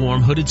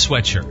ultra-warm hooded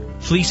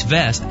sweatshirt, fleece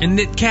vest, and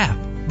knit cap.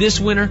 This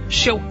winter,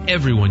 show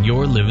everyone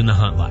you're living the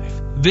Hunt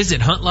Life.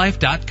 Visit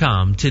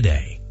huntlife.com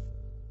today.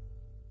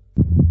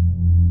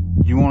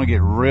 You want to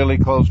get really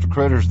close to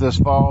critters this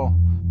fall?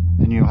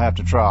 Then you'll have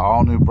to try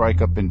all-new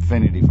Breakup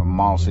Infinity from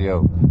Mossy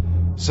Oak.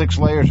 6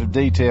 layers of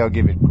detail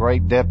give it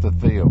great depth of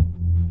field.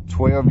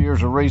 12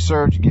 years of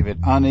research give it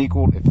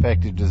unequaled,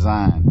 effective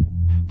design.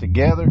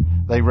 Together,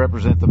 they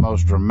represent the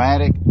most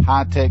dramatic,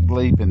 high-tech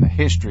leap in the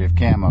history of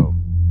camo.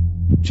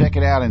 Check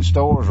it out in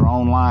stores or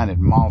online at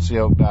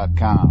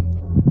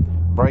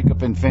mossyoak.com.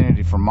 Breakup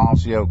Infinity from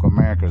Mossy Oak,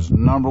 America's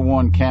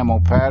 #1 camo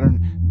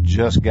pattern,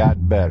 just got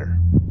better.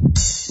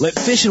 Let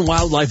fish and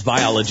wildlife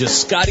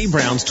biologist Scotty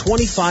Brown's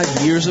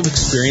 25 years of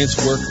experience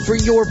work for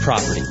your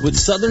property with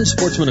Southern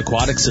Sportsman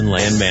Aquatics and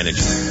Land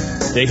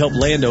Management. They help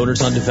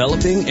landowners on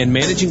developing and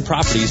managing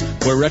properties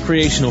where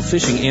recreational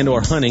fishing and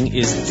or hunting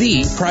is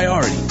the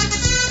priority.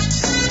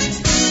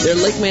 Their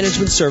lake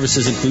management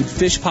services include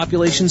fish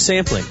population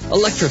sampling,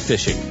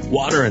 electrofishing,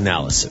 water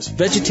analysis,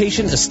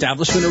 vegetation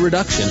establishment or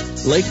reduction,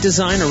 lake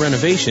design or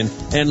renovation,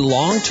 and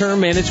long-term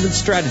management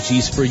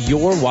strategies for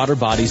your water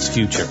body's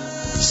future.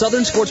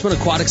 Southern Sportsman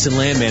Aquatics and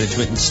Land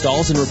Management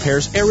installs and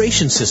repairs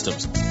aeration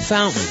systems,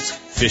 fountains,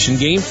 fish and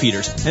game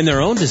feeders, and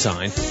their own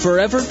design,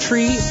 Forever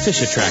Tree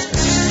fish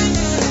attractors.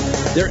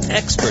 They're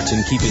experts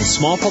in keeping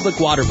small public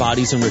water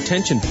bodies and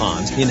retention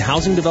ponds in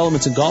housing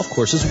developments and golf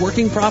courses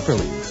working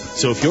properly.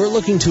 So if you're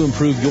looking to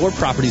improve your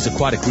property's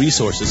aquatic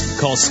resources,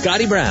 call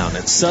Scotty Brown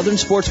at Southern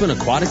Sportsman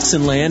Aquatics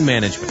and Land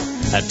Management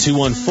at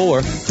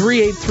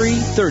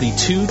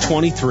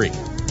 214-383-3223.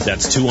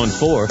 That's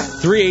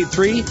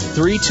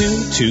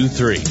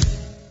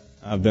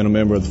 214-383-3223. I've been a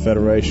member of the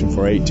Federation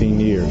for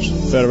 18 years.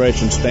 The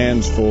Federation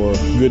stands for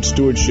good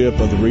stewardship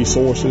of the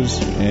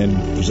resources and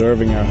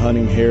preserving our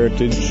hunting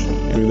heritage.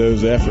 Through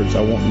those efforts,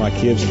 I want my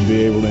kids to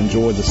be able to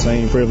enjoy the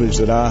same privilege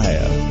that I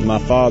have. My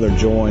father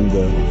joined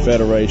the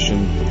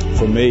Federation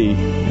for me,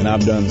 and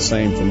I've done the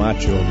same for my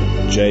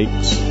children.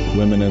 Jake's,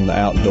 Women in the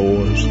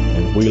Outdoors,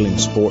 and Wheeling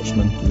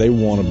Sportsmen. They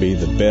want to be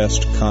the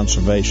best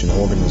conservation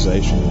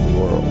organization in the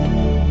world.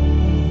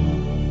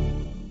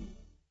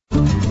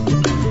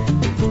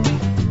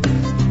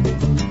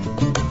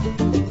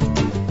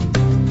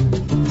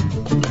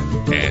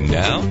 And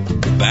now,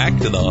 back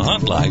to the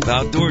Hunt Life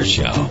Outdoors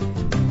Show.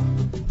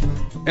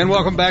 And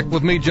welcome back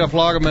with me, Jeff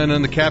Lagerman,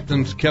 and the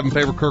captains, Kevin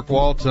Faber, Kirk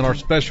Waltz, and our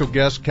special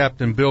guest,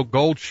 Captain Bill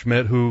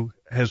Goldschmitt, who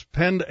has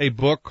penned a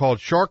book called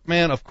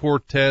Sharkman of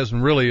Cortez,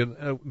 and really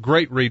a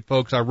great read,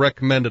 folks. I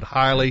recommend it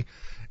highly.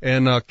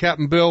 And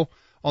Captain Bill,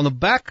 on the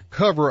back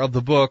cover of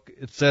the book,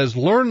 it says,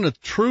 "Learn the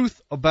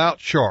truth about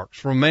sharks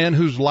from a man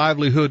whose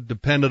livelihood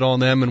depended on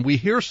them." And we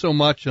hear so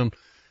much on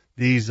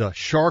these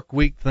Shark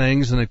Week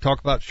things, and they talk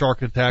about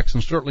shark attacks,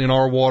 and certainly in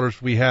our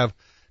waters we have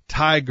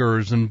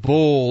tigers and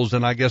bulls,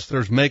 and I guess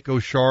there's mako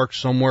sharks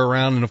somewhere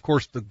around, and of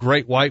course the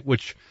great white,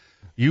 which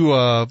you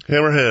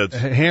hammerheads.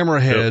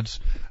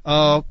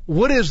 Yep.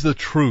 What is the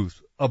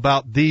truth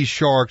about these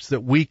sharks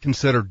that we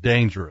consider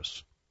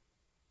dangerous?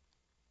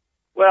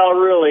 Well,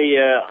 really,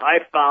 I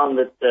found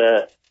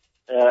that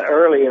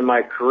early in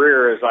my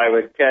career, as I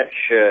would catch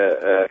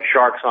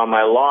sharks on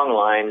my long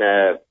line,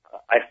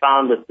 I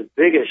found that the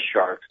biggest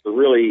sharks, the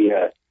really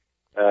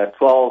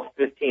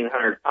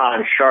 1,200-1,500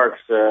 pound sharks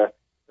that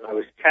I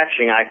was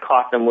catching, I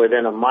caught them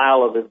within a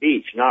mile of the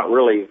beach, not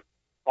really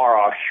far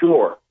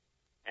offshore.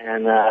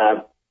 And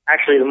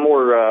actually, the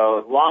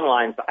more long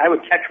lines, I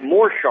would catch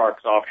more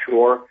sharks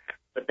offshore,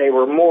 but they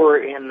were more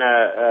in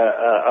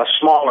a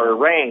smaller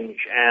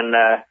range. And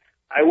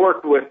I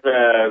worked with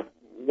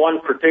one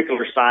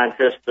particular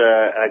scientist,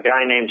 a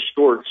guy named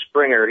Stuart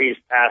Springer. He's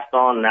passed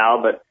on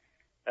now, but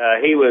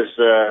he was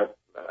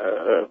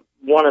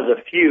one of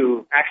the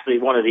few, actually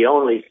one of the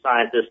only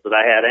scientists that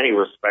I had any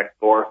respect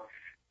for,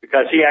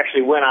 because he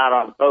actually went out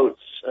on boats,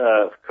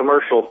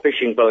 commercial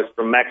fishing boats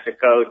from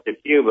Mexico to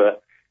Cuba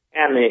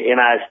and the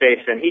United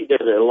States, and he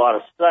did a lot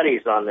of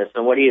studies on this.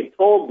 And what he had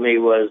told me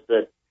was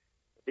that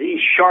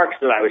these sharks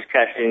that I was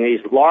catching,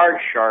 these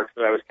large sharks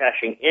that I was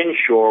catching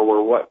inshore,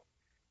 were what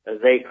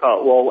they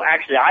call, well,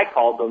 actually I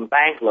called them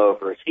bank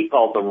loafers. He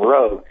called them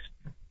rogues.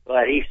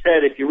 But he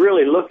said if you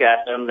really look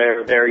at them,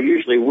 they're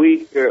usually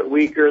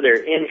weaker,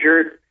 they're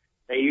injured.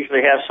 They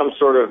usually have some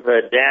sort of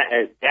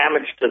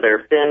damage to their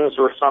fins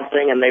or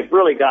something, and they've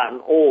really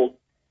gotten old,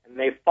 and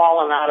they've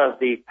fallen out of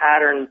the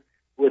pattern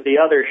with the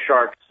other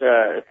sharks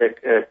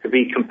to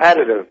be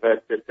competitive,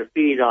 to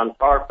feed on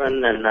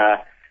tarpon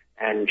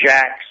and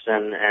jacks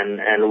and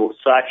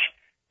such.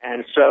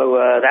 And so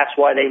that's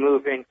why they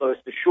move in close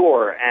to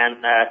shore.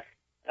 And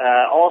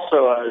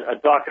also a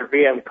Dr.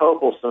 V.M.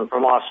 Copelson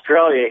from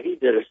Australia, he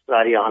did a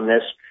study on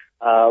this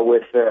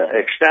with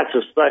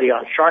extensive study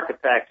on shark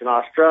attacks in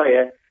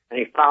Australia. And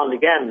he found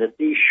again that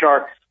these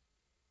shark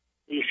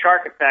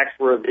attacks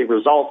were the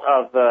result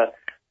of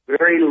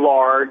very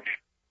large,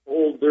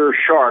 older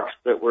sharks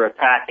that were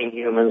attacking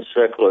humans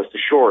close to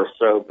shore.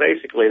 So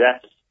basically,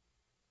 that's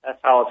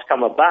how it's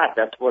come about.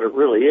 That's what it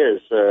really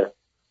is.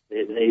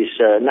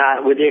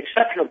 Not with the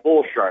exception of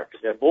bull sharks.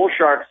 Bull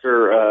sharks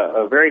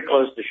are very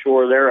close to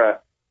shore.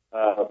 They're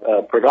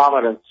a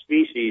predominant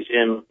species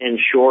in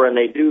shore, and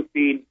they do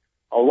feed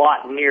a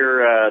lot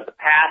near the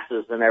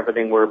passes and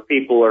everything where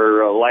people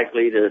are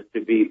likely to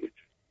be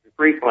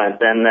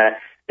frequent, and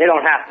they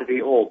don't have to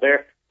be old.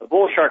 The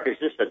bull shark is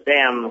just a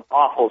damn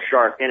awful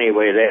shark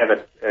anyway. They have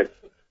a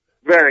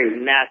very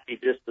nasty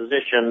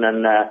disposition,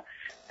 and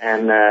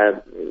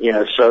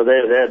so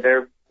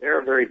they're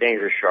a very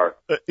dangerous shark.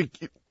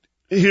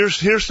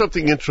 Here's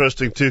something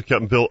interesting too,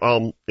 Captain Bill.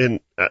 And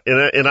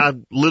I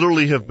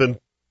literally have been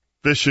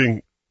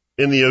fishing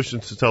in the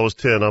ocean since I was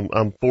 10.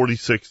 I'm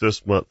 46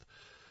 this month.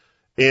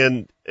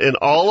 And in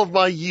all of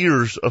my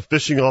years of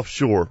fishing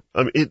offshore,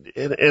 I mean,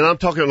 and I'm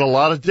talking a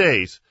lot of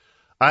days,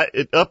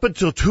 up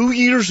until 2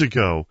 years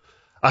ago,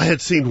 I had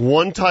seen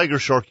one tiger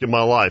shark in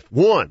my life.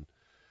 One.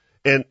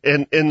 And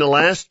in the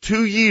last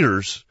 2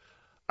 years,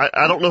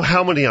 I don't know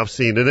how many I've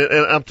seen, and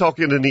I'm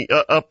talking in the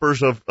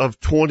uppers of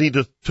 20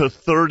 to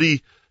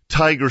 30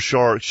 tiger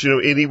sharks,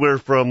 anywhere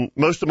from,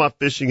 most of my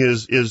fishing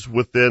is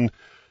within,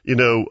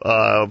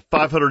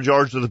 500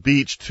 yards of the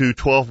beach to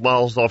 12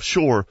 miles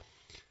offshore.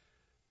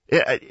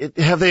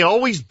 Have they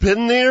always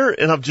been there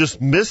and I've just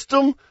missed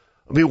them?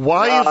 I mean,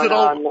 why is it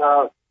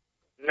all?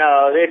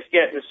 No, it's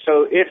getting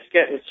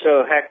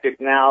so hectic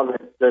now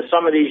that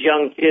some of these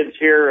young kids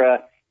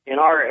here in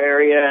our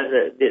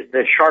area,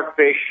 the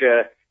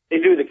sharkfish, they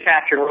do the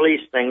catch and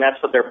release thing.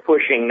 That's what they're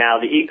pushing now.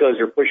 The ecos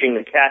are pushing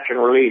the catch and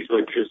release,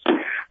 which is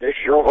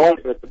sure.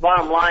 But the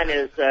bottom line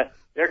is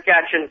they're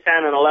catching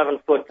 10 and 11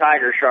 foot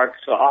tiger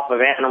sharks off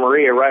of Anna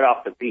Maria right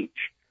off the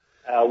beach,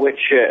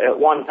 which at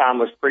one time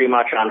was pretty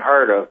much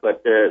unheard of.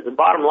 But the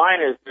bottom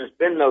line is there's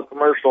been no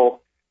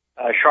commercial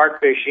shark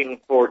fishing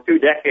for 2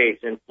 decades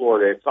in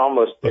Florida. It's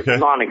almost it's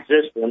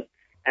non-existent,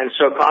 and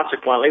so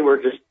consequently,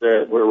 we're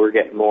we're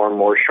getting more and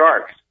more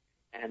sharks.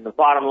 And the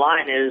bottom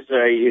line is,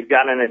 you've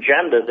got an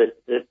agenda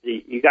that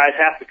you guys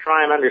have to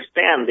try and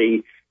understand.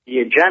 The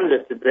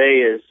agenda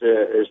today is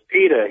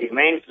PETA,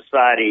 Humane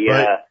Society,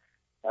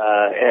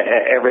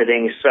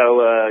 everything. So,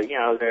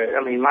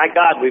 my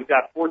God, we've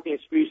got 14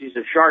 species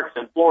of sharks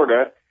in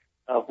Florida,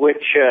 of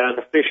which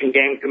the Fish and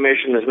Game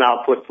Commission has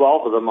now put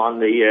 12 of them on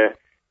the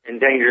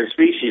endangered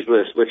species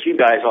list, which you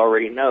guys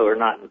already know are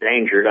not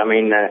endangered. I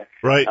mean,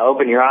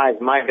 open your eyes.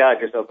 My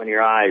God, just open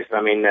your eyes.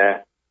 I mean,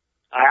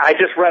 I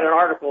just read an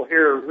article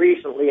here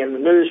recently in the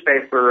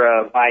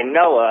newspaper by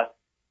NOAA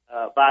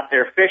about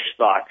their fish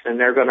stocks, and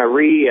they're going to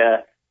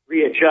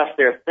readjust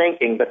their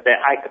thinking. But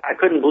I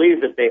couldn't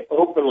believe that they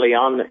openly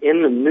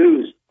in the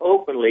news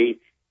openly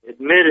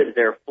admitted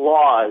their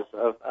flaws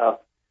of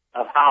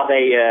how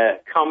they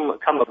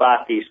come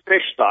about these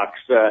fish stocks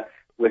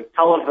with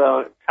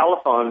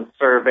telephone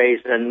surveys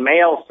and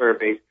mail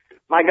surveys.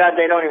 My God,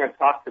 they don't even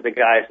talk to the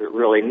guys that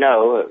really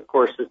know. Of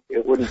course,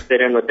 it wouldn't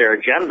fit in with their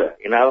agenda,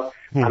 you know.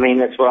 I mean,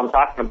 that's what I'm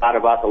talking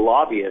about the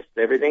lobbyists.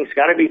 Everything's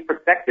got to be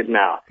protected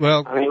now.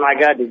 Well, I mean, my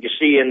God, did you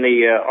see in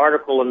the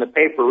article in the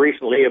paper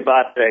recently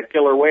about the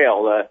killer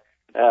whale?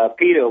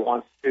 PETA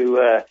wants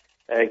to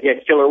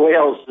get killer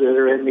whales that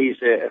are in these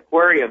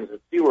aquariums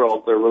at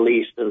SeaWorld. They're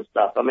released and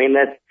stuff. I mean,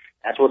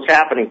 that's what's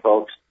happening,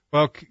 folks.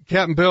 Well,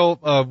 Captain Bill,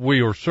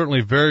 we are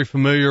certainly very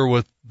familiar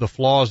with the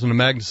flaws in the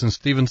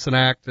Magnuson-Stevenson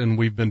Act, and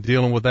we've been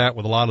dealing with that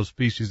with a lot of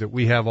species that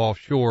we have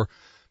offshore.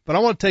 But I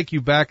want to take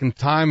you back in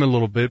time a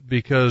little bit,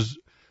 because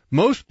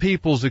most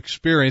people's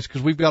experience,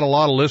 because we've got a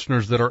lot of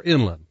listeners that are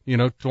inland,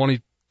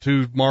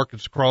 22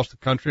 markets across the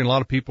country, and a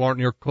lot of people aren't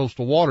near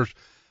coastal waters.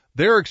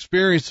 Their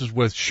experiences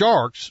with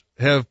sharks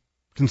have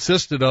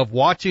consisted of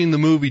watching the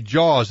movie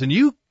Jaws, and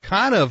you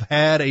kind of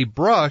had a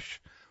brush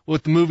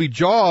with the movie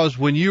Jaws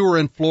when you were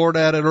in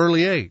Florida at an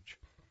early age.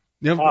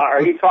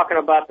 Are you talking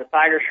about the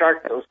tiger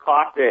shark that was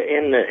caught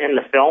in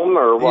the film,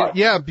 or what?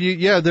 Yeah.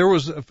 There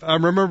was. I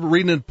remember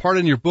reading a part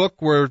in your book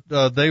where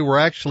they were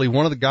actually,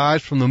 one of the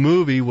guys from the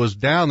movie was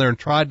down there and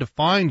tried to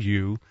find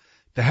you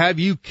to have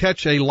you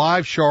catch a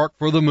live shark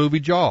for the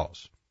movie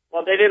Jaws.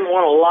 Well, they didn't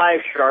want a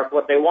live shark.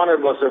 What they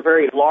wanted was a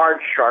very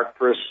large shark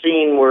for a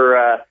scene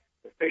where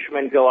the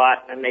fishermen go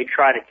out and they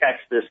try to catch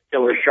this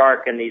killer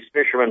shark, and these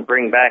fishermen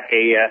bring back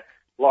a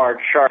large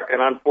shark,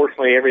 and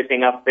unfortunately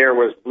everything up there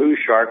was blue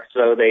shark,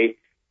 so they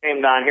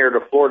came down here to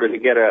Florida to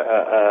get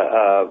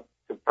to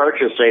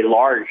purchase a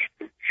large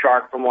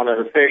shark from one of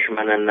the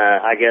fishermen, and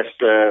I guess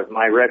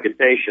my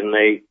reputation,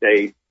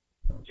 they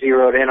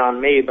zeroed in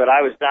on me. But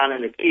I was down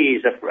in the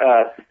Keys.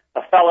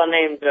 A fella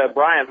named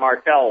Brian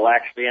Martell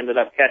actually ended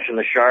up catching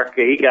the shark.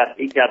 He got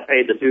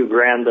paid the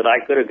 $2,000 that I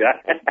could have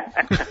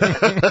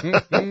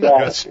got.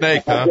 Got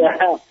snake,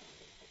 huh?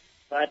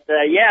 But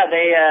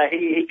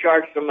he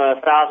charged them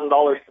 $1,000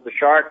 for the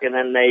shark, and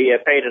then they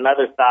paid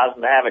another $1,000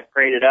 to have it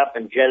crated up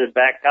and jetted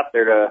back up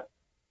there to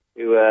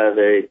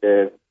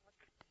the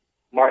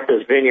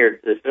Martha's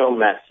Vineyard to film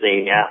that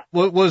scene. Yeah.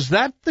 Was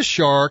that the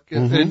shark?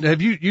 Mm-hmm. And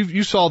have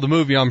you saw the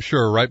movie? I'm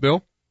sure, right,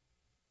 Bill?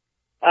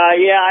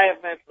 I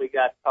eventually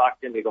got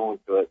talked into going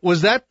to it.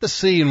 Was that the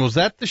scene? Was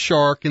that the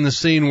shark in the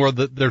scene where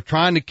they're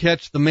trying to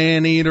catch the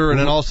man-eater, and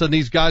then all of a sudden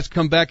these guys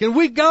come back and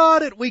we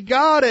got it. When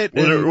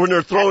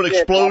they're throwing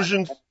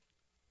explosions?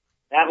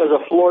 That was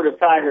a Florida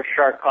tiger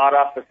shark caught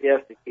off the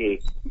Fiesta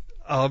Key.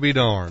 I'll be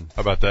darned.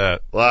 How about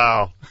that?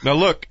 Wow. Now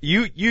look,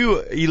 you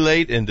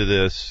elate into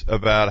this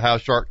about how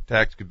shark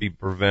attacks could be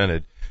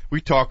prevented.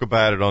 We talk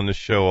about it on this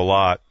show a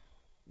lot.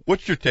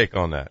 What's your take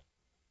on that?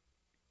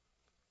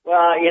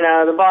 Well,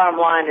 the bottom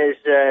line is,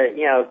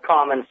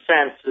 common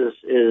sense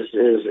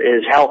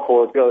is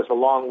helpful. It goes a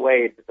long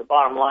way. But the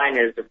bottom line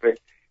is, if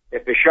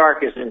a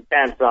shark is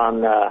intent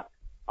on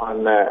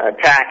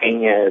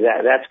attacking,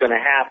 that's going to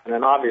happen.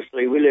 And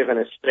obviously, we live in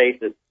a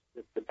state that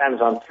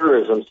depends on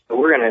tourism. So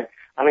we're going to.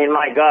 I mean,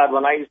 my God,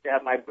 when I used to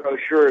have my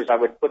brochures, I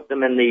would put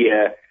them in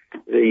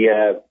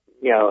the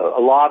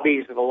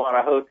lobbies of a lot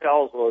of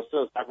hotels. Well, as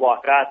soon as I'd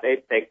walk out,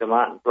 they'd take them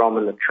out and throw them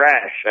in the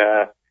trash.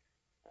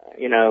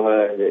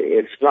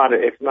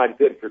 It's not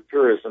good for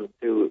tourism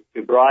to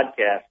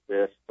broadcast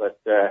this, but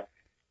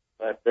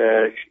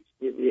they're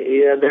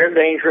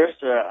dangerous.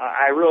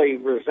 I really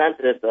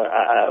resented it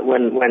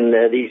when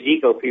these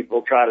eco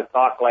people try to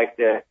talk like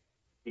the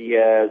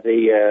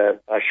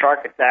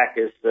shark attack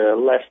is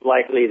less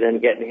likely than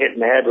getting hit in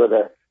the head with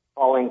a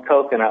falling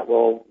coconut.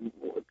 Well,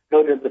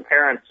 go to the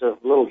parents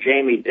of little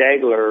Jamie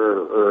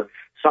Dagler or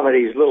some of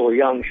these little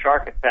young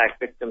shark attack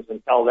victims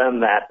and tell them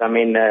that. I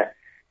mean,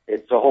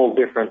 it's a whole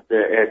different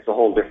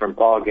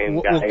ball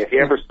game, guy. If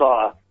you ever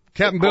saw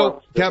Captain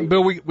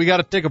Bill, we got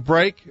to take a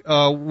break.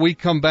 We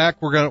come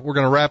back. We're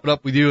gonna wrap it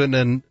up with you,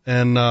 and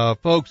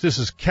folks, this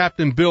is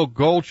Captain Bill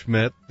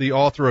Goldschmitt, the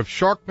author of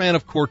Sharkman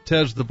of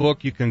Cortez, the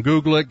book. You can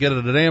Google it, get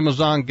it at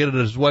Amazon, get it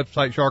at his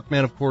website,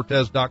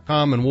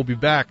 sharkmanofcortez.com, and we'll be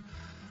back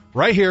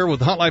right here with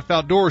the Hunt Life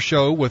Outdoors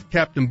Show with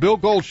Captain Bill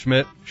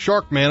Goldschmitt,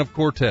 Sharkman of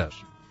Cortez.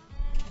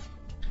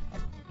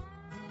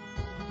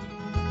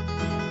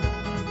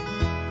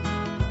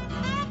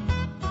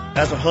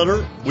 As a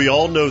hunter, we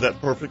all know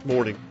that perfect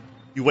morning.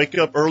 You wake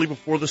up early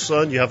before the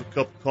sun, you have a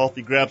cup of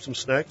coffee, grab some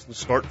snacks, and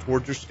start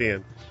towards your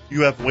stand.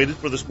 You have waited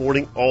for this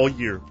morning all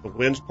year. The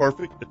wind's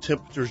perfect, the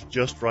temperature's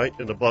just right,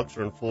 and the bucks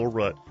are in full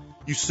rut.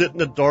 You sit in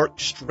the dark,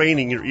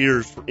 straining your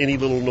ears for any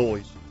little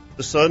noise.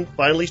 The sun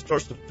finally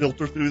starts to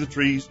filter through the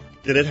trees,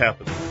 then it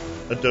happens.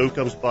 A doe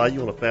comes by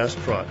you on a fast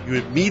trot. You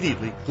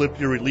immediately clip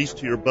your release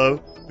to your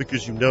bow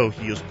because you know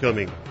he is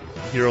coming.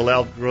 You hear a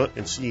loud grunt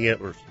and see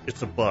antlers.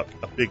 It's a buck,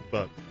 a big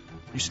buck.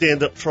 You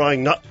stand up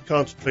trying not to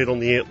concentrate on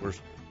the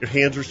antlers. Your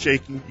hands are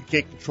shaking. You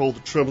can't control the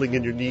trembling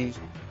in your knees.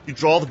 You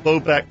draw the bow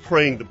back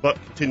praying the buck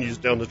continues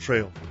down the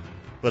trail.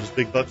 But as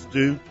big bucks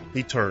do,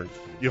 he turns.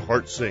 Your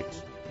heart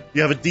sinks.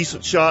 You have a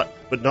decent shot,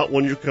 but not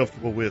one you're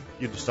comfortable with.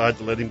 You decide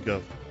to let him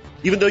go.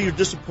 Even though you're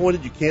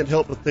disappointed, you can't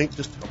help but think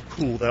just how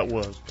cool that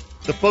was.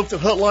 The folks at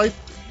Hunt Life,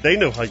 they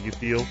know how you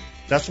feel.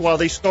 That's why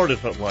they started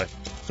Hunt Life,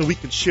 so we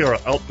can share our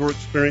outdoor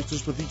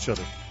experiences with each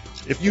other.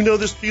 If you know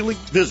this feeling,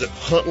 visit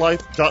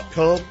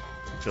huntlife.com,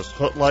 because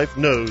Hunt Life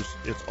knows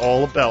it's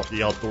all about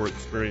the outdoor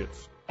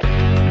experience.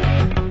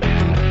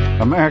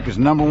 America's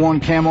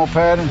 #1 camo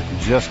pattern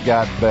just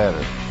got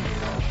better.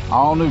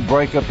 All new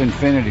Breakup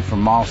Infinity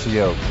from Mossy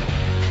Oak.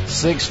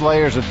 6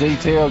 layers of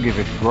detail give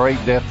it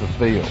great depth of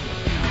field.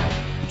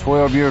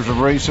 12 years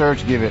of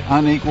research give it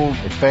unequaled,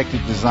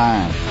 effective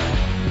design.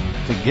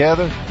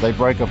 Together, they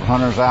break up a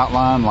hunter's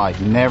outline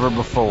like never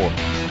before.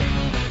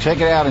 Check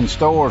it out in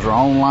stores or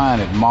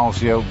online at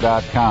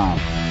mossyoak.com.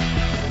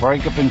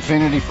 Breakup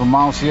Infinity from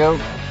Mossy Oak.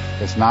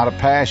 It's not a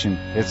passion,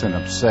 it's an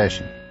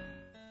obsession.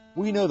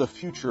 We know the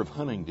future of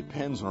hunting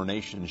depends on our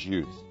nation's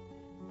youth.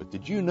 But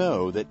did you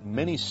know that in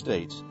many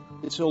states,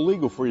 it's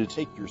illegal for you to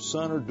take your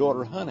son or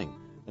daughter hunting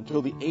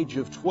until the age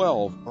of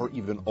 12 or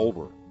even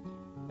older?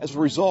 As a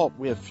result,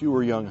 we have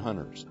fewer young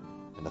hunters,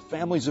 and the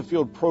Families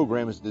Afield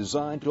program is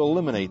designed to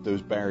eliminate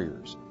those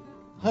barriers.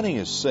 Hunting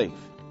is safe,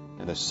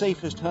 and the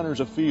safest hunters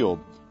afield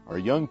are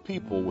young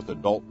people with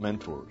adult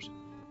mentors.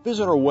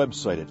 Visit our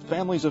website at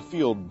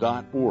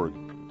familiesafield.org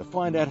to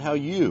find out how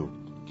you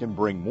can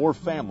bring more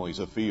families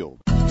afield.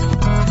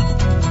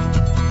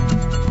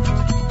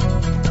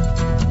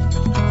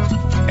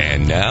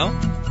 And now,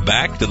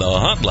 back to the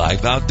Hunt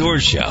Life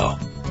Outdoors Show.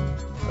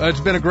 It's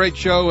been a great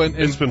show. And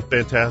it's been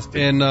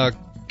fantastic. And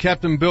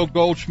Captain Bill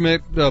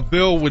Goldschmitt,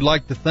 Bill, we'd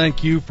like to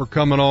thank you for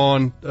coming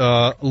on.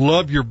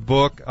 Love your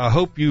book. I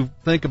hope you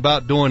think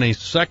about doing a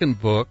second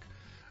book.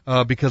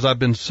 Because I've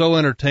been so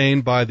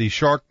entertained by the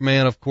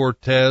Sharkman of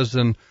Cortez.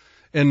 And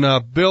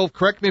Bill,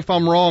 correct me if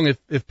I'm wrong,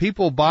 if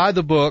people buy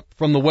the book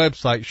from the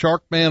website,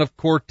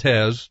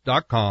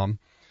 sharkmanofcortez.com,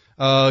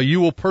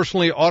 you will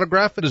personally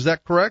autograph it, is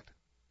that correct?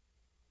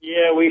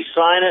 Yeah, we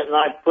sign it, and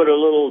I put a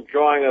little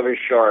drawing of a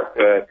shark,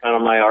 kind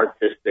of my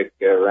artistic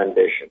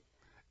rendition.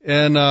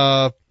 And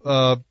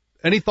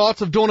any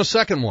thoughts of doing a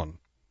second one?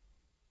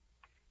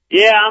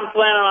 Yeah, I'm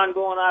planning on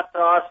going out to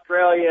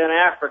Australia and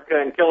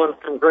Africa and killing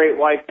some great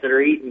whites that are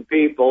eating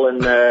people,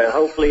 and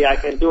hopefully I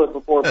can do it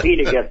before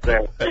PETA gets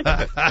there.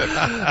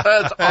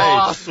 That's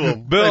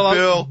awesome.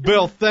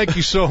 Bill, thank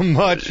you so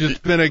much. It's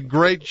been a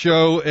great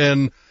show,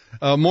 and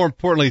more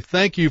importantly,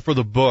 thank you for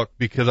the book,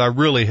 because I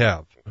really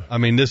have. I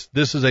mean, this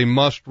is a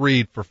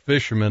must-read for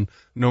fishermen,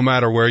 no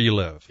matter where you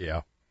live.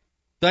 Yeah.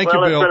 Thank you,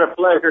 Bill. Well, it's been a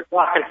pleasure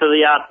talking to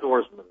the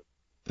outdoorsman.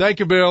 Thank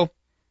you, Bill.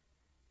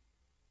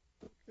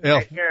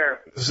 Take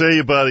care. See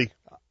you, buddy.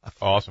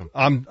 Awesome.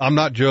 I'm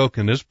not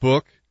joking. This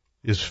book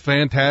is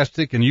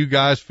fantastic, and you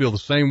guys feel the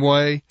same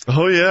way.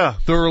 Oh yeah.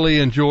 Thoroughly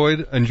enjoying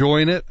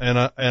it,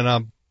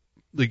 and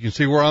you can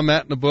see where I'm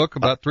at in the book,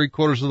 about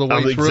 3/4 of the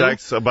way through.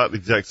 About the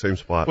exact same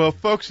spot. Well,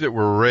 folks that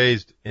were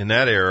raised in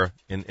that era,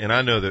 and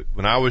I know that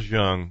when I was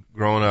young,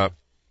 growing up,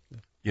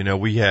 you know,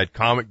 we had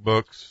comic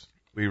books.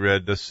 We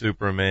read the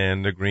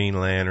Superman, the Green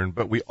Lantern,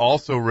 but we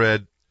also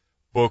read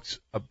books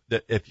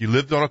that if you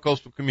lived on a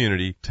coastal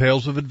community,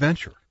 tales of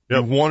adventure.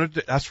 Yep. You wanted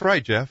to, that's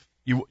right, Jeff.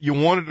 You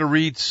wanted to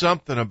read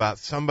something about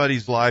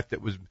somebody's life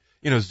that was,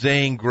 you know,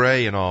 Zane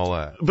Grey and all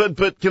that.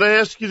 But can I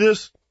ask you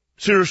this?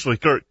 Seriously,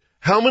 Kurt,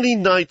 how many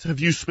nights have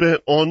you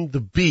spent on the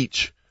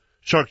beach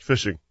shark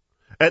fishing?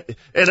 And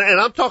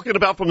I'm talking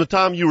about from the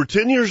time you were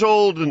 10 years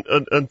old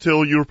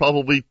until you were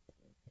probably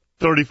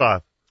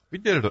 35. We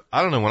did it.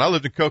 I don't know. When I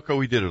lived in Cocoa,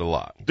 we did it a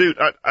lot. Dude,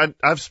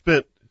 I've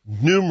spent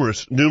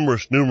numerous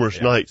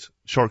nights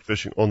shark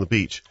fishing on the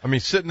beach. I mean,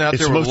 sitting out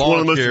there with one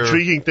of the most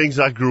intriguing things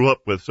I grew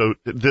up with. So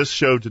this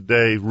show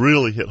today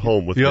really hit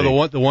home with me.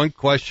 The one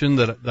question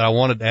that I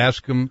wanted to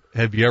ask him,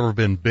 have you ever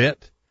been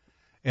bit?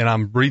 And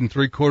I'm reading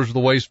 3/4 of the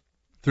way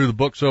through the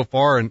book so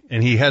far,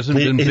 and he hasn't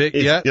been bit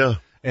yet. Yeah.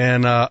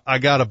 And I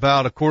got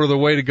about 1/4 of the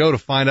way to go to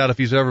find out if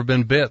he's ever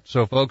been bit.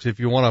 So folks, if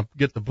you want to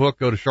get the book,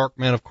 go to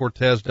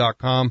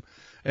sharkmanofcortez.com.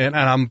 And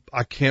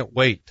I can't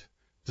wait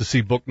to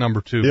see book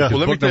number 2. Yeah. Well,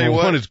 let me tell you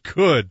what. One is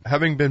good.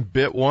 Having been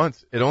bit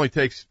once, it only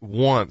takes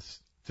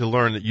once to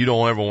learn that you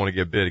don't ever want to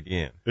get bit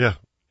again. Yeah.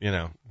 You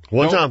know.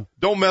 One time.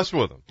 Don't mess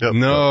with them. Yep.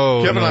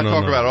 No. Kevin and I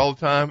talk no. about it all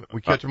the time.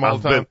 We catch them all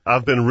the time.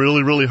 I've been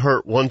really, really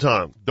hurt one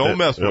time. Don't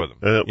mess with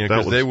them.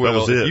 Because they will. That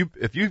was it.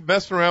 If you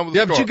messing around with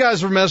Yeah, but you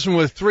guys were messing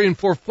with 3 and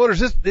 4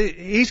 footers.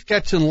 He's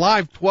catching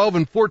live 12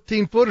 and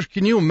 14 footers.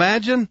 Can you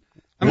imagine?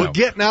 I mean,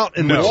 getting out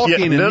and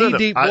walking in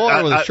knee-deep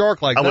water with a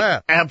shark like that. I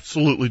would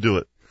absolutely do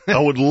it. I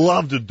would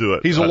love to do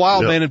it. He's a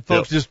wild man, and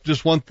folks,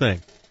 just one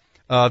thing.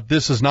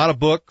 This is not a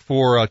book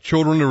for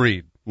children to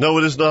read. No,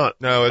 it is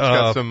not. No, it's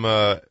got some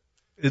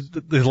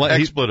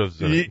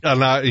expletives in it.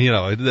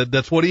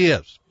 That's what he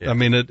is. Yeah. I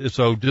mean,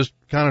 so just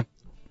kind of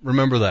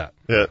remember that.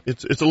 Yeah,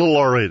 it's a little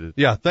R-rated.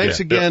 Yeah, thanks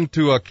again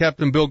to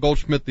Captain Bill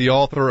Goldschmitt, the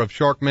author of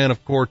Sharkman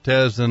of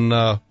Cortez, and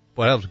that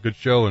was a good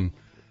show, and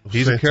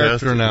he's a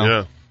character now.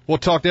 Yeah. We'll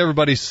talk to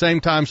everybody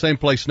same time, same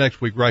place next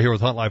week right here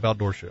with Hunt Life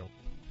Outdoor Show.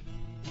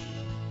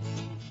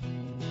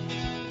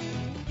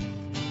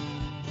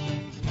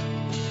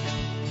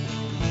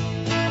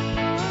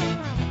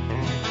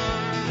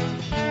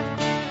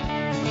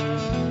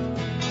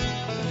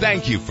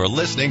 Thank you for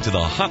listening to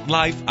the Hunt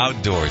Life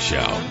Outdoor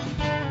Show.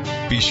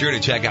 Be sure to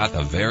check out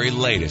the very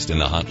latest in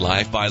the Hunt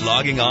Life by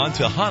logging on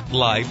to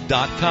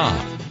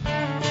huntlife.com.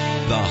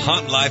 The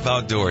Hunt Life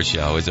Outdoor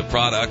Show is a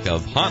product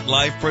of Hunt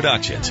Life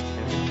Productions.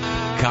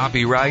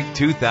 Copyright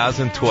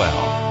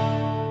 2012.